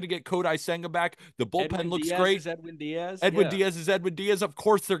 They're going to get Kodai Senga back. The bullpen looks great. Edwin Diaz. Diaz is Edwin Diaz. Of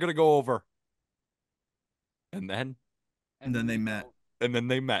course they're going to go over. And then they met.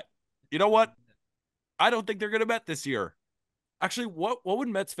 You know what? I don't think they're going to met this year. Actually, what would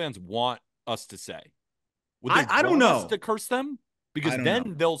Mets fans want us to say? Would they I don't know. Us to curse them? Because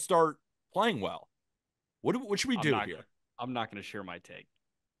then they'll start playing well. What should we do here? I'm not going to share my take.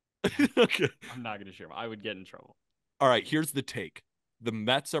 Okay. I'm not going to share. I would get in trouble. All right, here's the take. The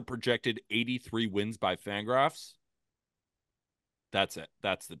Mets are projected 83 wins by Fangraphs. That's it.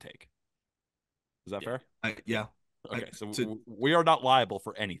 That's the take. Is that fair? Yeah. Okay, so we are not liable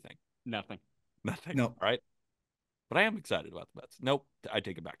for anything. Nothing. No. All right. But I am excited about the Mets. Nope, I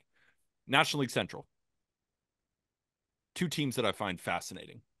take it back. National League Central. 2 teams that I find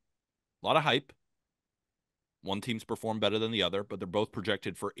fascinating. A lot of hype. One team's performed better than the other, but they're both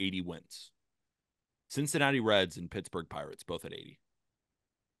projected for 80 wins. Cincinnati Reds and Pittsburgh Pirates, both at 80.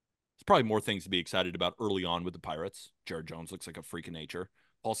 There's probably more things to be excited about early on with the Pirates. Jared Jones looks like a freak of nature.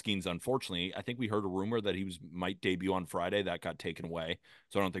 Paul Skeens, unfortunately, I think we heard a rumor that he might debut on Friday. That got taken away.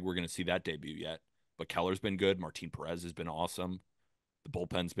 So I don't think we're going to see that debut yet. But Keller's been good. Martin Perez has been awesome. The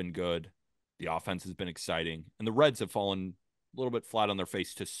bullpen's been good. The offense has been exciting. And the Reds have fallen a little bit flat on their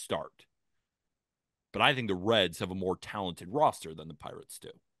face to start. But I think the Reds have a more talented roster than the Pirates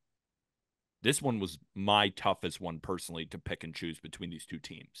do. This one was my toughest one personally to pick and choose between these 2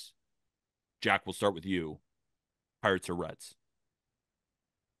 teams. Jack, we'll start with you. Pirates or Reds?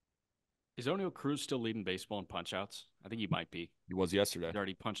 Is O'Neill Cruz still leading baseball in punch-outs? I think he might be. He was yesterday. He's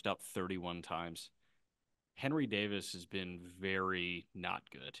already punched out 31 times. Henry Davis has been very not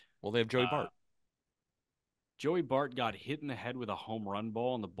good. Well, they have Joey Bart. Joey Bart got hit in the head with a home run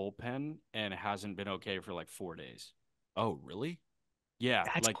ball in the bullpen and hasn't been okay for like 4 days. Oh, really? Yeah.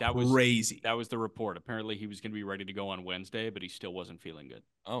 That's that crazy. That was the report. Apparently he was going to be ready to go on Wednesday, but he still wasn't feeling good.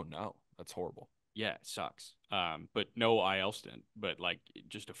 Oh, no. That's horrible. Yeah, it sucks. But no IL stint, but like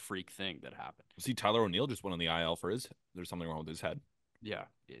just a freak thing that happened. See, Tyler O'Neill just went on the IL for there's something wrong with his head. Yeah,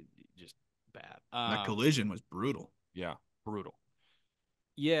 just bad. That collision was brutal. Yeah. Brutal.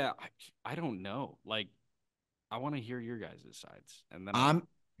 Yeah, I don't know. Like, I want to hear your guys' sides. And then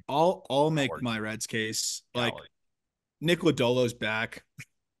I'll make my Reds case. Like, Nick Lodolo's back.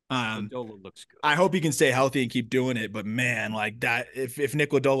 Lodolo looks good. I hope he can stay healthy and keep doing it. But man, like that, if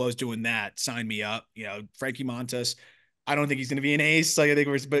Nick Lodolo's doing that, sign me up. Frankie Montas, I don't think he's going to be an ace. Like I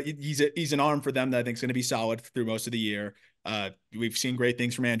think, but he's an arm for them that I think is going to be solid through most of the year. We've seen great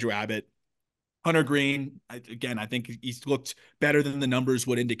things from Andrew Abbott. Hunter Green, again, I think he's looked better than the numbers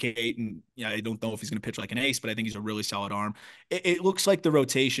would indicate. And yeah, I don't know if he's going to pitch like an ace, but I think he's a really solid arm. It looks like the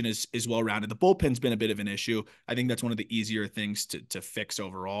rotation is well rounded. The bullpen's been a bit of an issue. I think that's one of the easier things to fix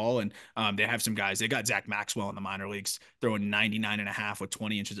overall. And they have some guys. They got Zach Maxwell in the minor leagues throwing 99.5 with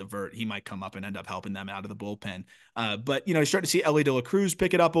 20 inches of vert. He might come up and end up helping them out of the bullpen. But you start to see Ellie De La Cruz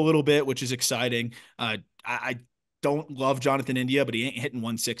pick it up a little bit, which is exciting. I don't love Jonathan India, but he ain't hitting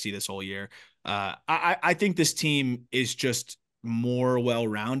 160 this whole year. I think this team is just more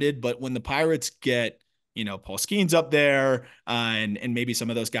well-rounded, but when the Pirates get, Paul Skeens up there, and maybe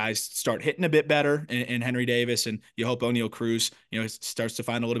some of those guys start hitting a bit better, and Henry Davis, and you hope O'Neal Cruz, starts to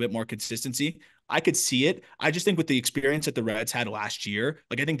find a little bit more consistency. I could see it. I just think with the experience that the Reds had last year,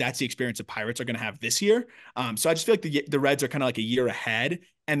 I think that's the experience the Pirates are going to have this year. So I just feel like the Reds are kind of like a year ahead,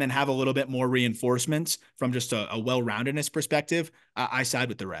 and then have a little bit more reinforcements from just a well-roundedness perspective. I side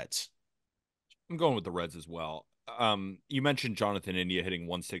with the Reds. I'm going with the Reds as well. You mentioned Jonathan India hitting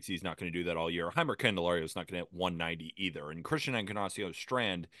 160. He's not going to do that all year. Heimer Candelario is not going to hit 190 either. And Christian Encarnacion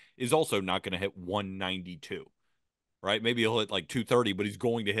Strand is also not going to hit 192, right? Maybe he'll hit like 230, but he's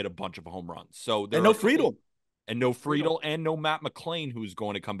going to hit a bunch of home runs. So there and no Friedel. And no Friedel and no Matt McLean, who's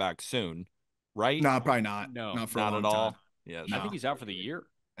going to come back soon, right? No, probably not. No, not for not a long at all. time. Yeah, I think he's out for the year.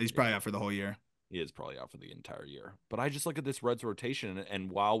 He's probably out for the whole year. He is probably out for the entire year. But I just look at this Reds rotation,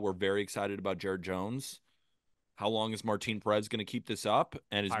 and while we're very excited about Jared Jones, how long is Martin Perez going to keep this up?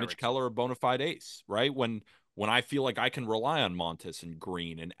 And is Mitch Keller a bona fide ace, right? When I feel like I can rely on Montes and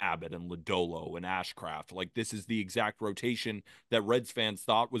Green and Abbott and Lodolo and Ashcraft, like this is the exact rotation that Reds fans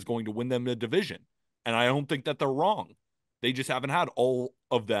thought was going to win them the division. And I don't think that they're wrong. They just haven't had all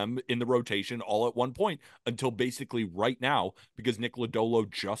of them in the rotation all at one point until basically right now because Nick Lodolo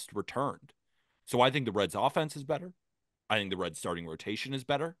just returned. So I think the Reds offense is better. I think the Reds starting rotation is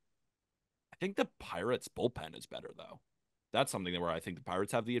better. I think the Pirates bullpen is better though. That's something where I think the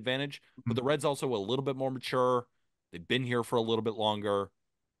Pirates have the advantage, but the Reds also a little bit more mature. They've been here for a little bit longer.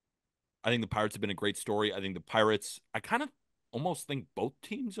 I think the Pirates have been a great story. I think the Pirates, I kind of almost think both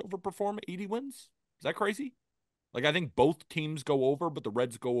teams overperform 80 wins. Is that crazy? I think both teams go over, but the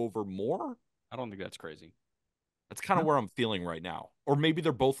Reds go over more. I don't think that's crazy. That's kind of where I'm feeling right now. Or maybe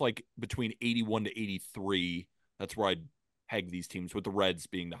they're both between 81 to 83. That's where I'd peg these teams, with the Reds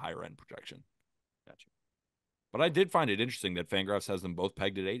being the higher end projection. Gotcha. But I did find it interesting that Fangraphs has them both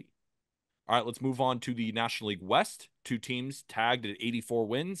pegged at 80. All right, let's move on to the National League West. Two teams tagged at 84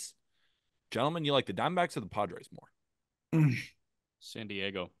 wins. Gentlemen, you like the Diamondbacks or the Padres more? San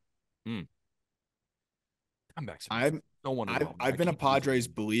Diego. Diamondbacks. I've been a Padres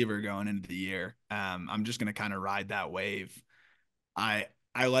believer going into the year. I'm just gonna kind of ride that wave. I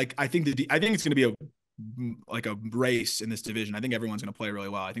think it's gonna be a race in this division. I think everyone's gonna play really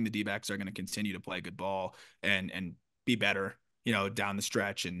well. I think the D-backs are gonna continue to play good ball and be better, down the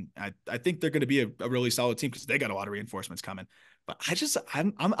stretch. And I think they're gonna be a really solid team because they got a lot of reinforcements coming. But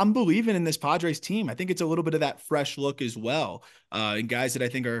I'm believing in this Padres team. I think it's a little bit of that fresh look as well. And guys that I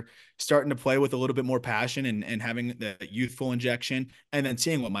think are starting to play with a little bit more passion and having the youthful injection, and then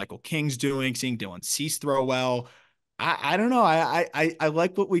seeing what Michael King's doing, seeing Dylan Cease throw well. I don't know. I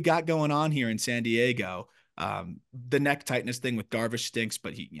like what we got going on here in San Diego. The neck tightness thing with Darvish stinks,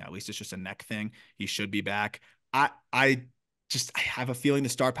 but at least it's just a neck thing. He should be back. I have a feeling the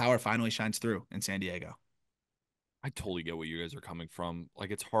star power finally shines through in San Diego. I totally get what you guys are coming from.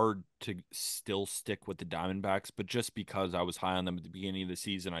 It's hard to still stick with the Diamondbacks, but just because I was high on them at the beginning of the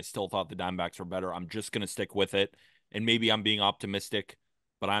season, I still thought the Diamondbacks were better. I'm just going to stick with it. And maybe I'm being optimistic,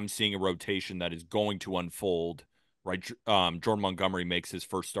 but I'm seeing a rotation that is going to unfold, right? Jordan Montgomery makes his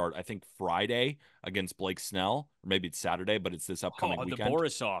first start, I think Friday against Blake Snell, or maybe it's Saturday, but it's this upcoming weekend. The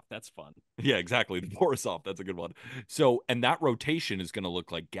Borisov, that's fun. Yeah, exactly. The Borisov, that's a good one. So, and that rotation is going to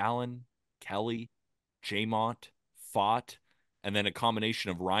look like Gallen, Kelly, Jamont, Fott, and then a combination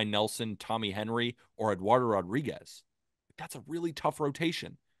of Ryan Nelson, Tommy Henry, or Eduardo Rodriguez. That's a really tough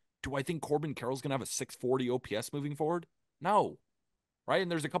rotation. Do I think Corbin Carroll's going to have a 640 OPS moving forward? No. Right? And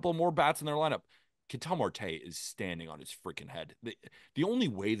there's a couple of more bats in their lineup. Ketel Marte is standing on his freaking head. The only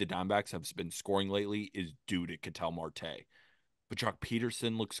way the Diamondbacks have been scoring lately is due to Ketel Marte. But Jock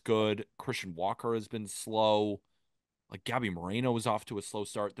Peterson looks good. Christian Walker has been slow. Gabby Moreno is off to a slow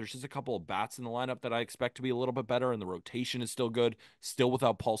start. There's just a couple of bats in the lineup that I expect to be a little bit better, and the rotation is still good, still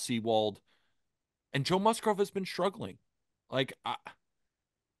without Paul Sewald. And Joe Musgrove has been struggling. But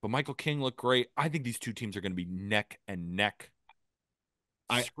Michael King looked great. I think these two teams are going to be neck and neck.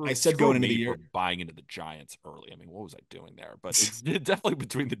 I said going into the year, buying into the Giants early. I mean, what was I doing there? But it's definitely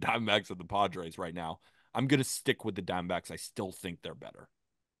between the Diamondbacks and the Padres right now. I'm going to stick with the Diamondbacks. I still think they're better.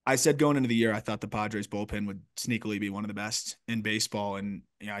 I said going into the year, I thought the Padres bullpen would sneakily be one of the best in baseball. And,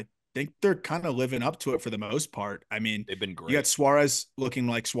 I think they're kind of living up to it for the most part. I mean, They've been you got great. Suarez looking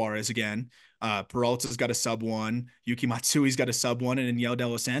like Suarez again. Peralta's got a sub 1. Yuki Matsui's got a sub 1. And then Yel De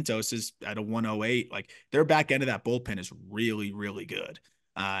Los Santos is at a 108. Like their back end of that bullpen is really, really good.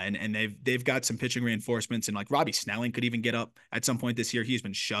 And they've got some pitching reinforcements, and like Robbie Snelling could even get up at some point this year. He's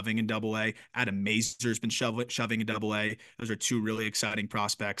been shoving in Double-A. Adam Mazur's been shoving in Double-A. Those are two really exciting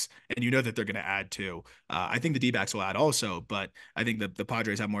prospects, and you know that they're going to add too. I think the D-backs will add also, but I think the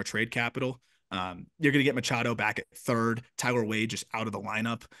Padres have more trade capital. You're going to get Machado back at third. Tyler Wade just out of the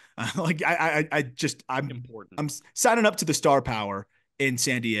lineup. I'm signing up to the star power in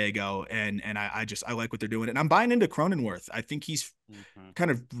San Diego, and I like what they're doing, and I'm buying into Cronenworth. I think he's kind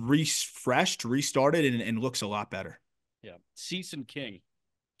of refreshed, restarted, and looks a lot better. Yeah, Cease and King,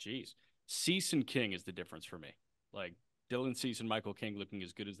 jeez, Cease and King is the difference for me. Like Dylan Cease and Michael King looking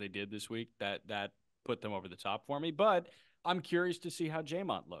as good as they did this week, that put them over the top for me. But I'm curious to see how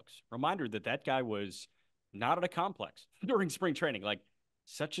Jamont looks. Reminder that guy was not at a complex during spring training. Like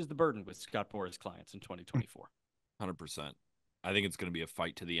such is the burden with Scott Boras' clients in 2024. 100%. I think it's going to be a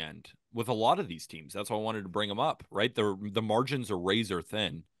fight to the end with a lot of these teams. That's why I wanted to bring them up, right? The margins are razor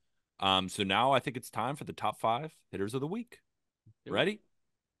thin. So now I think it's time for the top 5 hitters of the week. Ready?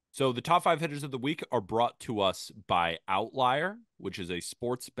 So the top 5 hitters of the week are brought to us by Outlier, which is a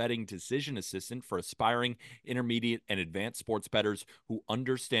sports betting decision assistant for aspiring intermediate and advanced sports bettors who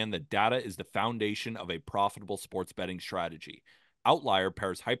understand that data is the foundation of a profitable sports betting strategy. Outlier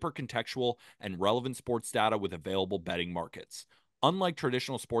pairs hyper-contextual and relevant sports data with available betting markets. Unlike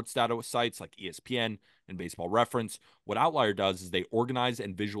traditional sports data sites like ESPN and Baseball Reference, what Outlier does is they organize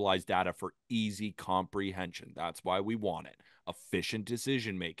and visualize data for easy comprehension. That's why we want it. Efficient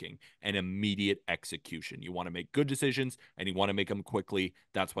decision-making and immediate execution. You want to make good decisions and you want to make them quickly.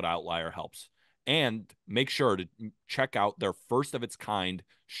 That's what Outlier helps. And make sure to check out their first of its kind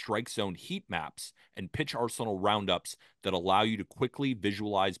strike zone heat maps and pitch arsenal roundups that allow you to quickly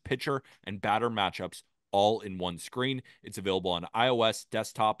visualize pitcher and batter matchups all in one screen. It's available on iOS,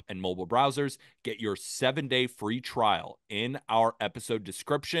 desktop, and mobile browsers. Get your 7-day free trial in our episode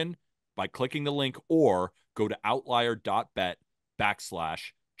description by clicking the link, or go to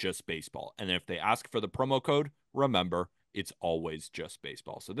outlier.bet/justbaseball. And if they ask for the promo code, remember, it's always just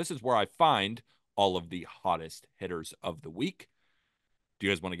baseball. So this is where I find all of the hottest hitters of the week. Do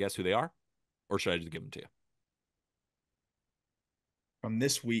you guys want to guess who they are? Or should I just give them to you? From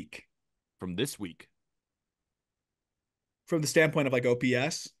this week. From this week. From the standpoint of like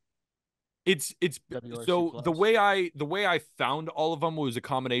OPS? It's WRC so plus. the way I found all of them was a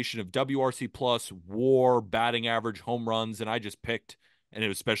combination of WRC plus, WAR, batting average, home runs, and I just picked, and it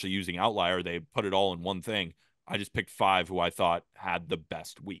was especially using Outlier, they put it all in one thing. I just picked 5 who I thought had the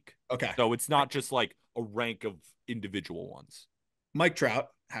best week. Okay. So it's not just like a rank of individual ones. Mike Trout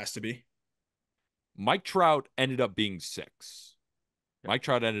has to be. Mike Trout ended up being 6. Mike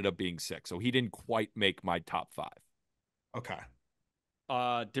Trout ended up being 6, so he didn't quite make my top 5. Okay.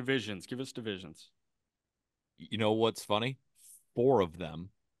 Divisions. Give us divisions. You know what's funny? 4 of them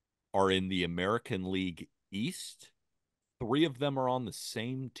are in the American League East. 3 of them are on the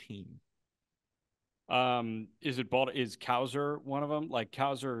same team. Is Cowser one of them? Like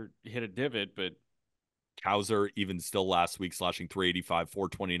Cowser hit a divot, but Cowser even still last week slashing 385,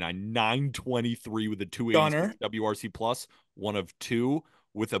 429, 923 with a 280 WRC plus, 1 of 2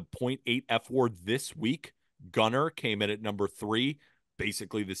 with a 0.8 F4 this week. Gunnar came in at number 3,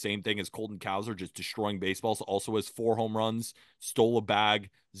 basically the same thing as Colton Cowser, just destroying baseballs. Also has 4 home runs, stole a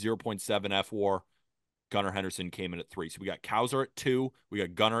bag, 0.7 F4. Gunnar Henderson came in at 3. So we got Cowser at 2, we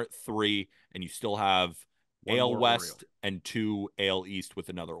got Gunnar at 3, and you still have AL West and 2 AL East with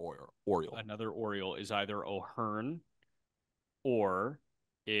another Oriole. Another Oriole is either O'Hearn or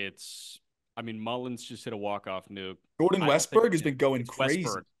it's, Mullins just hit a walk-off nuke. Jordan Westberg has been going crazy.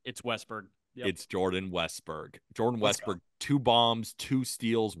 It's Westberg. Yep. It's Jordan Westberg. Jordan Westberg, 2 bombs, 2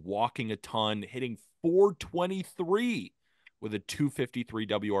 steals, walking a ton, hitting 423 with a 253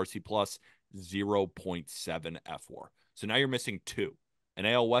 WRC plus, 0.7 F4. So now you're missing 2, an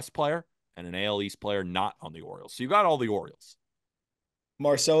AL West player and an AL East player not on the Orioles. So you got all the Orioles.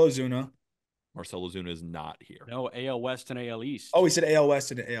 Marcell Ozuna. Marcell Ozuna is not here. No, AL West and AL East. Oh, he said AL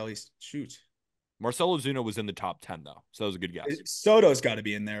West and AL East. Shoot. Marcell Ozuna was in the top 10, though. So that was a good guess. Soto's got to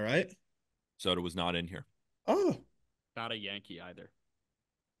be in there, right? Soto was not in here. Oh. Not a Yankee either.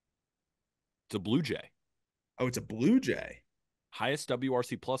 It's a Blue Jay. Oh, it's a Blue Jay. Highest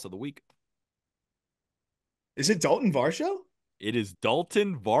WRC plus of the week. Is it Dalton Varsho? It is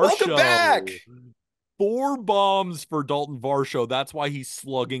Dalton Varsho. Welcome back. 4 bombs for Dalton Varsho. That's why he's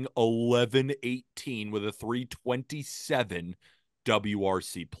slugging 11-18 with a 327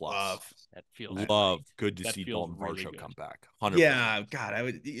 WRC plus. Love. That feels Good to that see feels Dalton really Varsho good. come back. 100%. Yeah, God, I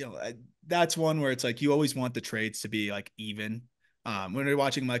would, that's one where it's like you always want the trades to be like even. When we're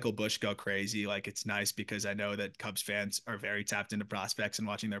watching Michael Busch go crazy, like it's nice because I know that Cubs fans are very tapped into prospects and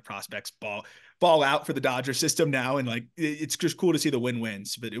watching their prospects ball out for the Dodger system now. And like, it's just cool to see the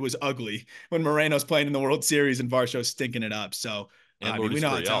win-wins, but it was ugly when Moreno's playing in the World Series and Varsho's stinking it up. So And I mean, we know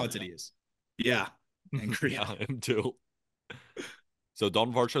how Gurriel. talented he is. Yeah. And Yeah, him too. So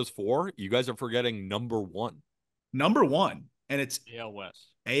Dalton Varsho's 4. You guys are forgetting number 1. Number 1. And it's AL West.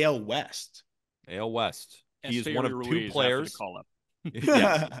 AL West. AL West. He is Esteury one of Ruiz 2 players. call up.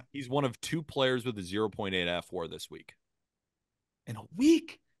 Yes, he's one of 2 players with a 0.8 F4 this week. In a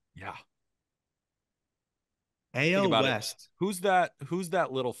week? Yeah. AL West. Who's that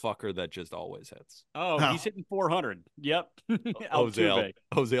little fucker that just always hits? Oh, he's hitting 400. Yep. Jose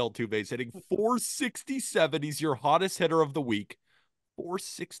Altuve's hitting 467. He's your hottest hitter of the week.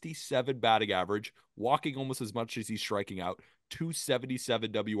 467 batting average, walking almost as much as he's striking out.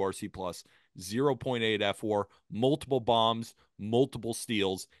 277 WRC plus, 0.8 F4, multiple bombs, multiple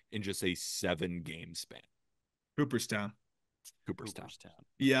steals in just a 7-game span. Cooperstown.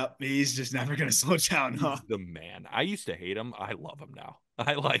 Yep, he's just never gonna slow down. He's the man. I used to hate him. I love him now.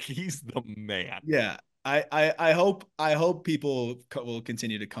 He's the man. Yeah, I hope people will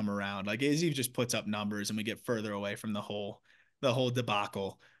continue to come around. Like as he just puts up numbers and we get further away from the whole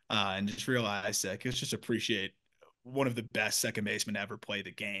debacle, and just realize that let's just appreciate one of the best second basemen to ever play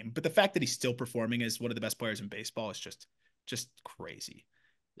the game. But the fact that he's still performing as one of the best players in baseball is just crazy.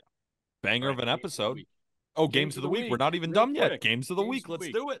 Yeah. Banger of an episode. Oh, games of the week. We're not even done yet. Games of the week. Let's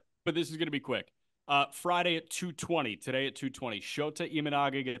do it. But this is going to be quick. Friday at 2:20. Today at 2:20. Shota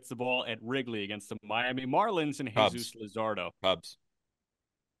Imanaga gets the ball at Wrigley against the Miami Marlins and Jesus Luzardo.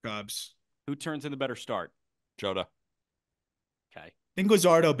 Cubs. Who turns in the better start? Shota. Okay. I think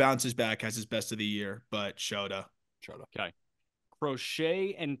Luzardo bounces back, has his best of the year, but Shota. Okay.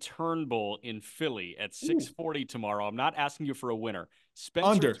 Crochet and Turnbull in Philly at 6:40 tomorrow. I'm not asking you for a winner.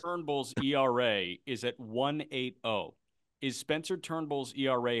 Spencer Turnbull's ERA is at 1.80. Is Spencer Turnbull's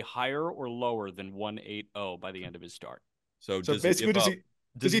ERA higher or lower than 1.80 by the end of his start? So basically,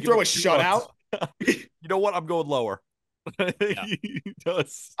 does he throw a shutout? You know what? I'm going lower. He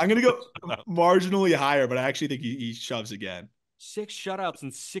does. I'm going to go marginally higher, but I actually think he shoves again. 6 shutouts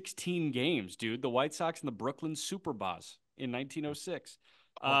in 16 games, dude. The White Sox and the Brooklyn Superbas in 1906.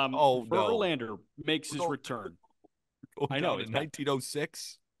 Verlander makes his return. I know. In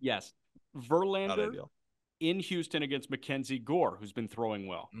 1906? Yes. Verlander in Houston against Mackenzie Gore, who's been throwing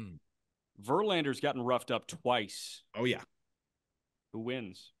well. Verlander's gotten roughed up twice. Oh, yeah. Who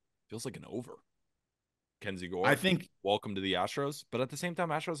wins? Feels like an over. Mackenzie Gore. I think. Welcome to the Astros. But at the same time,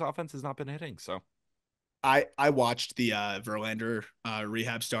 Astros offense has not been hitting, so. I watched the Verlander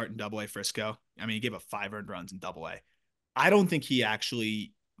rehab start in Double-A Frisco. I mean, he gave up 5 earned runs in Double-A. I don't think he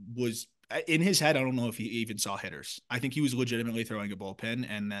actually was in his head. I don't know if he even saw hitters. I think he was legitimately throwing a bullpen,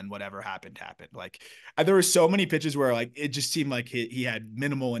 and then whatever happened. Like there were so many pitches where like it just seemed like he had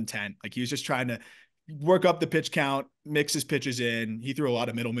minimal intent. Like he was just trying to work up the pitch count, mix his pitches in. He threw a lot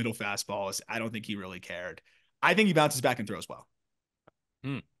of middle fastballs. I don't think he really cared. I think he bounces back and throws well.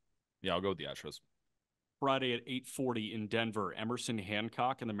 Yeah, I'll go with the Astros. Friday at 8:40 in Denver, Emerson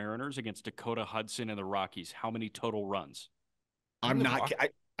Hancock and the Mariners against Dakota Hudson and the Rockies. How many total runs? I'm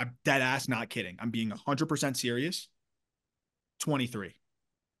dead ass not kidding. I'm being 100% serious. 23.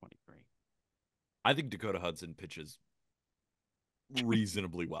 I think Dakota Hudson pitches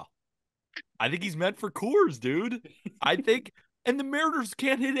reasonably well. I think he's meant for Coors, dude. And the Mariners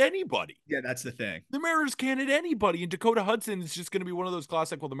can't hit anybody. Yeah, that's the thing. The Mariners can't hit anybody. And Dakota Hudson is just going to be one of those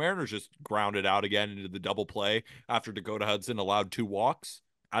classic, well, the Mariners just grounded out again into the double play after Dakota Hudson allowed 2 walks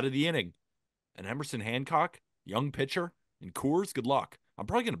out of the inning. And Emerson Hancock, young pitcher, and Coors, good luck. I'm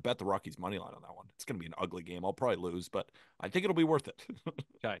probably going to bet the Rockies money line on that one. It's going to be an ugly game. I'll probably lose, but I think it'll be worth it.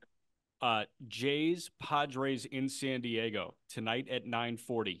 Okay. Jays, Padres in San Diego tonight at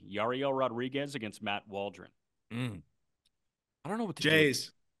 9:40. Yariel Rodriguez against Matt Waldron. I don't know what to Jays.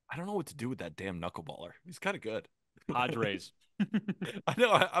 do. I don't know what to do with that damn knuckleballer. He's kind of good. Padres. I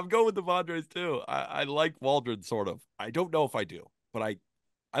know. I'm going with the Padres too. I like Waldron sort of. I don't know if I do, but I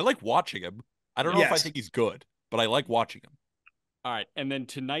like watching him. I don't know if I think he's good, but I like watching him. All right, and then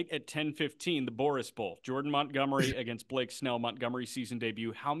tonight at 10:15, the Boris Bowl. Jordan Montgomery against Blake Snell. Montgomery season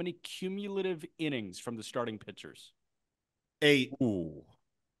debut. How many cumulative innings from the starting pitchers? 8. Ooh.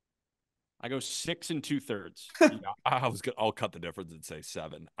 I go 6 2/3. Yeah, I'll cut the difference and say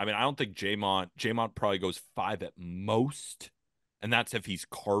 7. I mean, I don't think Jamont probably goes 5 at most, and that's if he's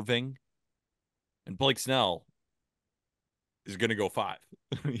carving. And Blake Snell is going to go 5.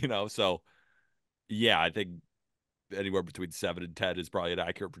 So yeah, I think anywhere between 7 and 10 is probably an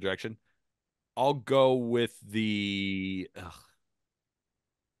accurate projection. I'll go with the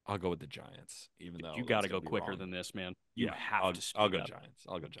Giants, even though You got to go quicker than this, man. You have to. I'll go Giants.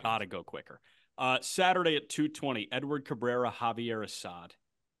 I'll go Giants. Got to go quicker. Saturday at 2:20, Edward Cabrera, Javier Assad.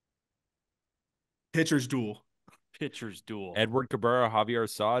 Pitcher's duel. Edward Cabrera, Javier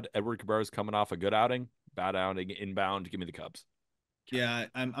Assad. Edward Cabrera's coming off a good outing, bad outing, inbound. Give me the Cubs. Yeah,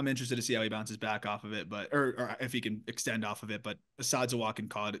 I'm interested to see how he bounces back off of it, or if he can extend off of it. But Assad's a walk-in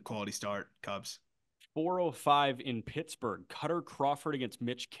quality start. Cubs. 4:05 in Pittsburgh. Cutter Crawford against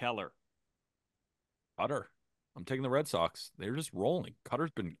Mitch Keller. Cutter. I'm taking the Red Sox. They're just rolling.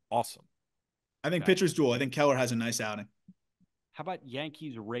 Cutter's been awesome. I think pitcher's duel. I think Keller has a nice outing. How about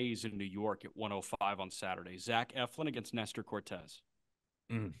Yankees Rays in New York at 1:05 on Saturday? Zach Eflin against Nestor Cortez.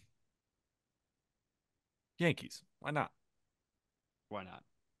 Yankees. Why not? Why not?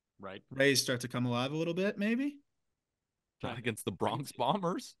 Right? Rays start to come alive a little bit, maybe. Not against the Bronx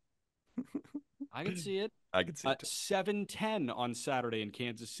Bombers. I can see it. I can see it. 7:10 on Saturday in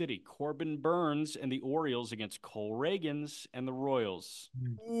Kansas City. Corbin Burns and the Orioles against Cole Reagans and the Royals.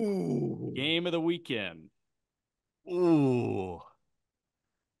 Ooh. Game of the weekend. Ooh.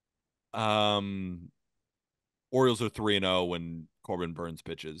 Orioles are 3-0 when Corbin Burns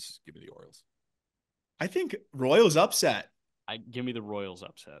pitches. Give me the Orioles. I think Royals upset. Give me the Royals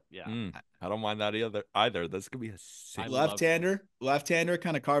upset. Yeah. I don't mind that either. That's going to be a sick. Left-hander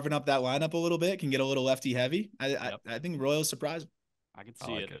kind of carving up that lineup a little bit, can get a little lefty heavy. I think Royals surprise. I can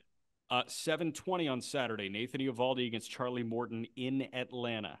see it. 7:20 on Saturday. Nathan Eovaldi against Charlie Morton in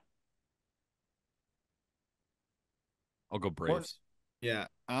Atlanta. I'll go Braves. Yeah.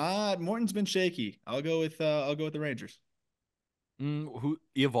 Morton's been shaky. I'll go with the Rangers. Who?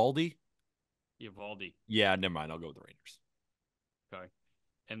 Eovaldi? Eovaldi. Yeah, never mind. I'll go with the Rangers. Okay.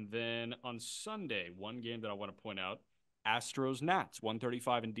 And then on Sunday, one game that I want to point out, Astros Nats,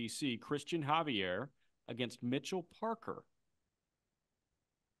 1:35 in DC. Christian Javier against Mitchell Parker.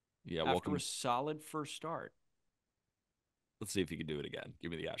 Yeah, after a solid first start. Let's see if he can do it again.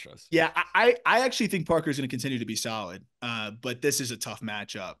 Give me the Astros. Yeah, I actually think Parker's going to continue to be solid. But this is a tough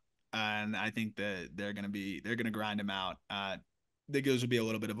matchup, and I think that they're going to grind him out. I think those would be a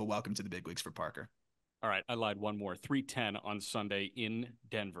little bit of a welcome to the big leagues for Parker. All right, I lied. One more. 3:10 on Sunday in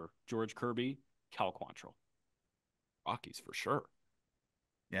Denver. George Kirby, Cal Quantrill. Rockies for sure.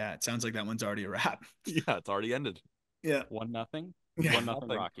 Yeah, it sounds like that one's already a wrap. Yeah, it's already ended. Yeah. 1-0. Yeah.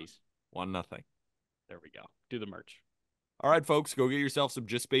 1-0 Rockies. 1-0. There we go. Do the merch. All right, folks, go get yourself some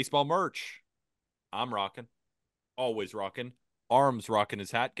Just Baseball merch. I'm rocking. Always rocking. Arm's rocking his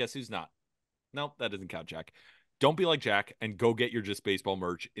hat. Guess who's not? Nope, that doesn't count, Jack. Don't be like Jack and go get your Just Baseball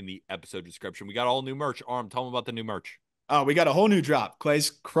merch in the episode description. We got all new merch. Arm, tell them about the new merch. Oh, we got a whole new drop.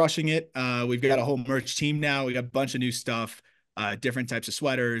 Clay's crushing it. We've got a whole merch team now. We got a bunch of new stuff, different types of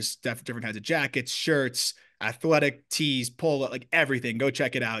sweaters, different kinds of jackets, shirts, athletic tees, polo, like everything. Go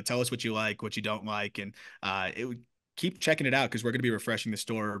check it out. Tell us what you like, what you don't like, and keep checking it out because we're going to be refreshing the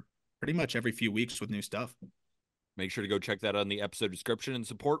store pretty much every few weeks with new stuff. Make sure to go check that out in the episode description and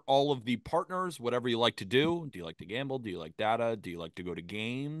support all of the partners, whatever you like to do. Do you like to gamble? Do you like data? Do you like to go to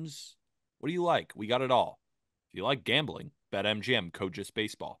games? What do you like? We got it all. If you like gambling, BetMGM, code Just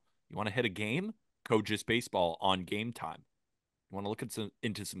Baseball. You want to hit a game? Code Just Baseball on Game Time. You want to look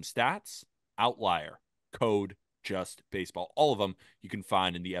into some stats? Outlier, code Just Baseball. All of them you can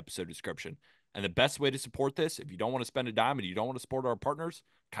find in the episode description. And the best way to support this, if you don't want to spend a dime and you don't want to support our partners,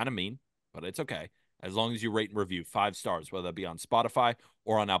 kind of mean, but it's okay. As long as you rate and review 5 stars, whether that be on Spotify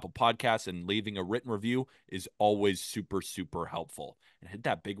or on Apple Podcasts, and leaving a written review is always super, super helpful. And hit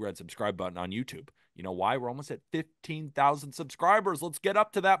that big red subscribe button on YouTube. You know why? We're almost at 15,000 subscribers. Let's get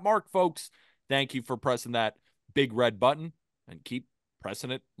up to that mark, folks. Thank you for pressing that big red button, and keep pressing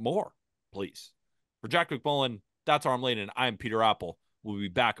it more, please. For Jack McMullen, that's Arm Lane, and I'm Peter Apple. We'll be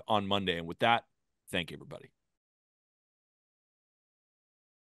back on Monday. And with that, thank you, everybody.